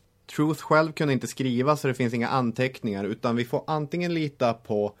kamper. Truth själv kunde inte skriva, så det finns inga anteckningar, utan vi får antingen lita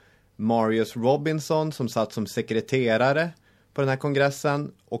på Marius Robinson som satt som sekreterare på den här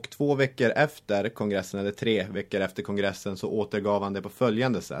kongressen, och 2 veckor efter kongressen, eller 3 veckor efter kongressen, så återgav han det på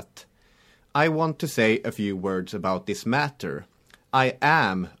följande sätt. I want to say a few words about this matter. I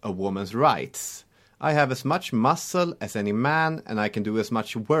am a woman's rights. I have as much muscle as any man, and I can do as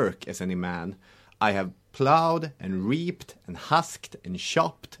much work as any man. I have plowed and reaped and husked and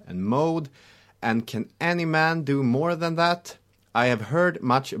chopped and mowed, and can any man do more than that? I have heard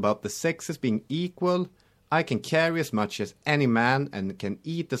much about the sexes being equal. I can carry as much as any man and can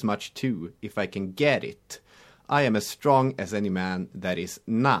eat as much too if I can get it. I am as strong as any man that is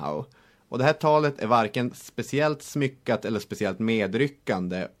now. Och det här talet är varken speciellt smyckat eller speciellt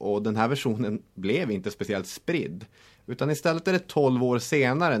medryckande, och den här versionen blev inte speciellt spridd. Utan istället är det 12 år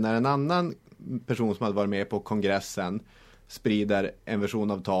senare när en annan person som hade varit med på kongressen sprider en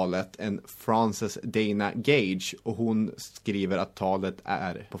version av talet, en Frances Dana Gage, och hon skriver att talet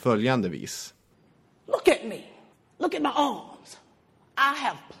är på följande vis. Look at me. Look at my arms. I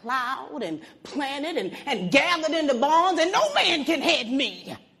have plowed and planted and gathered in the barns, and no man can head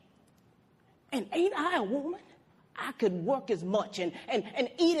me. And ain't I a woman? I could work as much and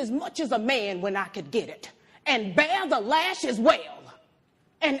eat as much as a man when I could get it. And bear the lash as well.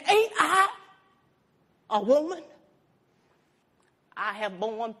 And ain't I a woman? I have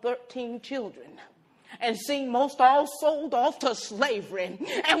borne 13 children and seen most all sold off to slavery.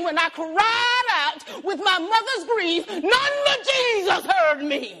 And when I cried out with my mother's grief, none but Jesus heard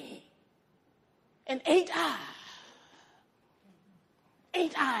me. And ain't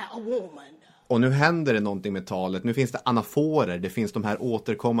I a woman? Och nu händer det någonting med talet. Nu finns det anaforer. Det finns de här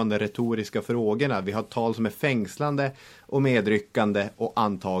återkommande retoriska frågorna. Vi har tal som är fängslande och medryckande och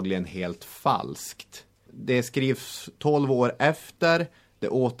antagligen helt falskt. Det skrivs 12 år efter. Det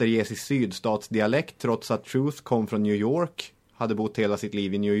återges i sydstatsdialekt trots att Truth kom från New York. Hade bott hela sitt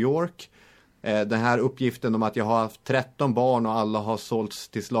liv i New York. Den här uppgiften om att jag har haft 13 barn och alla har sålts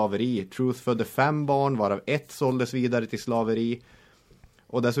till slaveri. Truth födde 5 barn varav 1 såldes vidare till slaveri.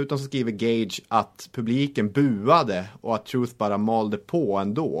 Och dessutom så skriver Gage att publiken buade och att Truth bara malde på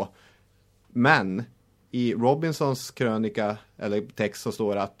ändå. Men i Robinsons krönika eller text så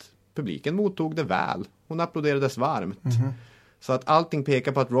står det att publiken mottog det väl. Hon applåderades varmt. Mm-hmm. Så att allting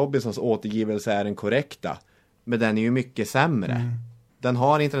pekar på att Robinsons återgivelse är den korrekta. Men den är ju mycket sämre. Mm. Den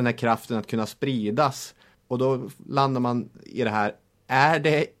har inte den här kraften att kunna spridas. Och då landar man i det här. Är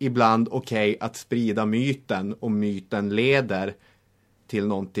det ibland okej att sprida myten och myten leder till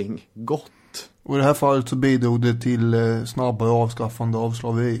någonting gott? Och i det här fallet så bidrog det till snabbare avskaffande av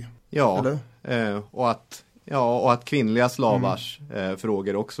slaveri. Ja, och att kvinnliga slavars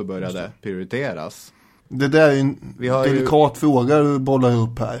frågor också började prioriteras. Det där är en delikat fråga du bollar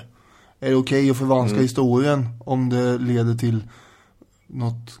upp här. Är det okej att förvanska historien om det leder till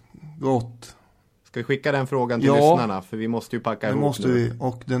något gott? Ska vi skicka den frågan till lyssnarna? För vi måste ju packa ihop det. Måste vi,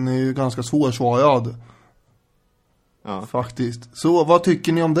 och den är ju ganska svårsvarad. Ja. Faktiskt. Så vad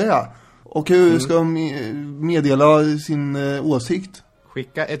tycker ni om det? Och hur ska de meddela sin åsikt?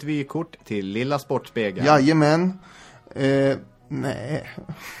 Skicka ett vykort till Lilla Sportspegeln. Jajamän. Nej.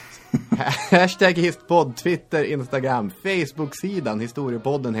 Hashtag Histpodd, Twitter, Instagram, Facebook-sidan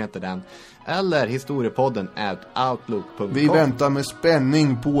Historiepodden heter den. Eller historiepodden @outlook.com. Vi väntar med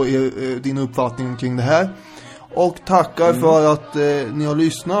spänning på din uppfattning kring det här. Och tackar för att ni har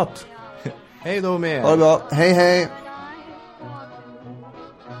lyssnat. Hej då med er. Ha det bra. Hej hej.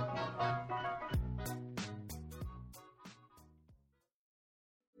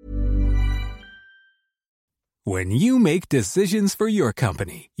 When you make decisions for your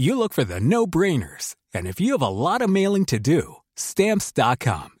company, you look for the no-brainers. And if you have a lot of mailing to do,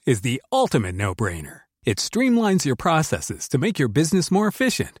 Stamps.com is the ultimate no-brainer. It streamlines your processes to make your business more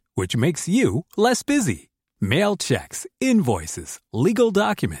efficient, which makes you less busy. Mail checks, invoices, legal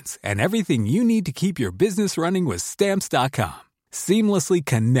documents, and everything you need to keep your business running with Stamps.com. Seamlessly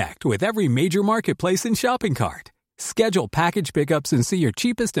connect with every major marketplace and shopping cart. Schedule package pickups and see your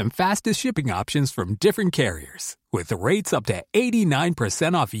cheapest and fastest shipping options from different carriers. With rates up to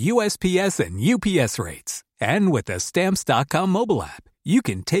 89% off USPS and UPS rates. And with the Stamps.com mobile app, you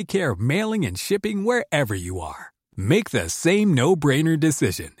can take care of mailing and shipping wherever you are. Make the same no-brainer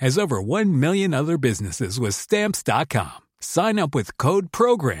decision as over 1 million other businesses with Stamps.com. Sign up with code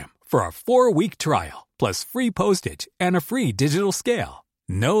PROGRAM for a 4-week trial, plus free postage and a free digital scale.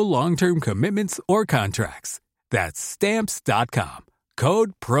 No long-term commitments or contracts. That's Stamps.com.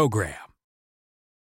 Code PROGRAM.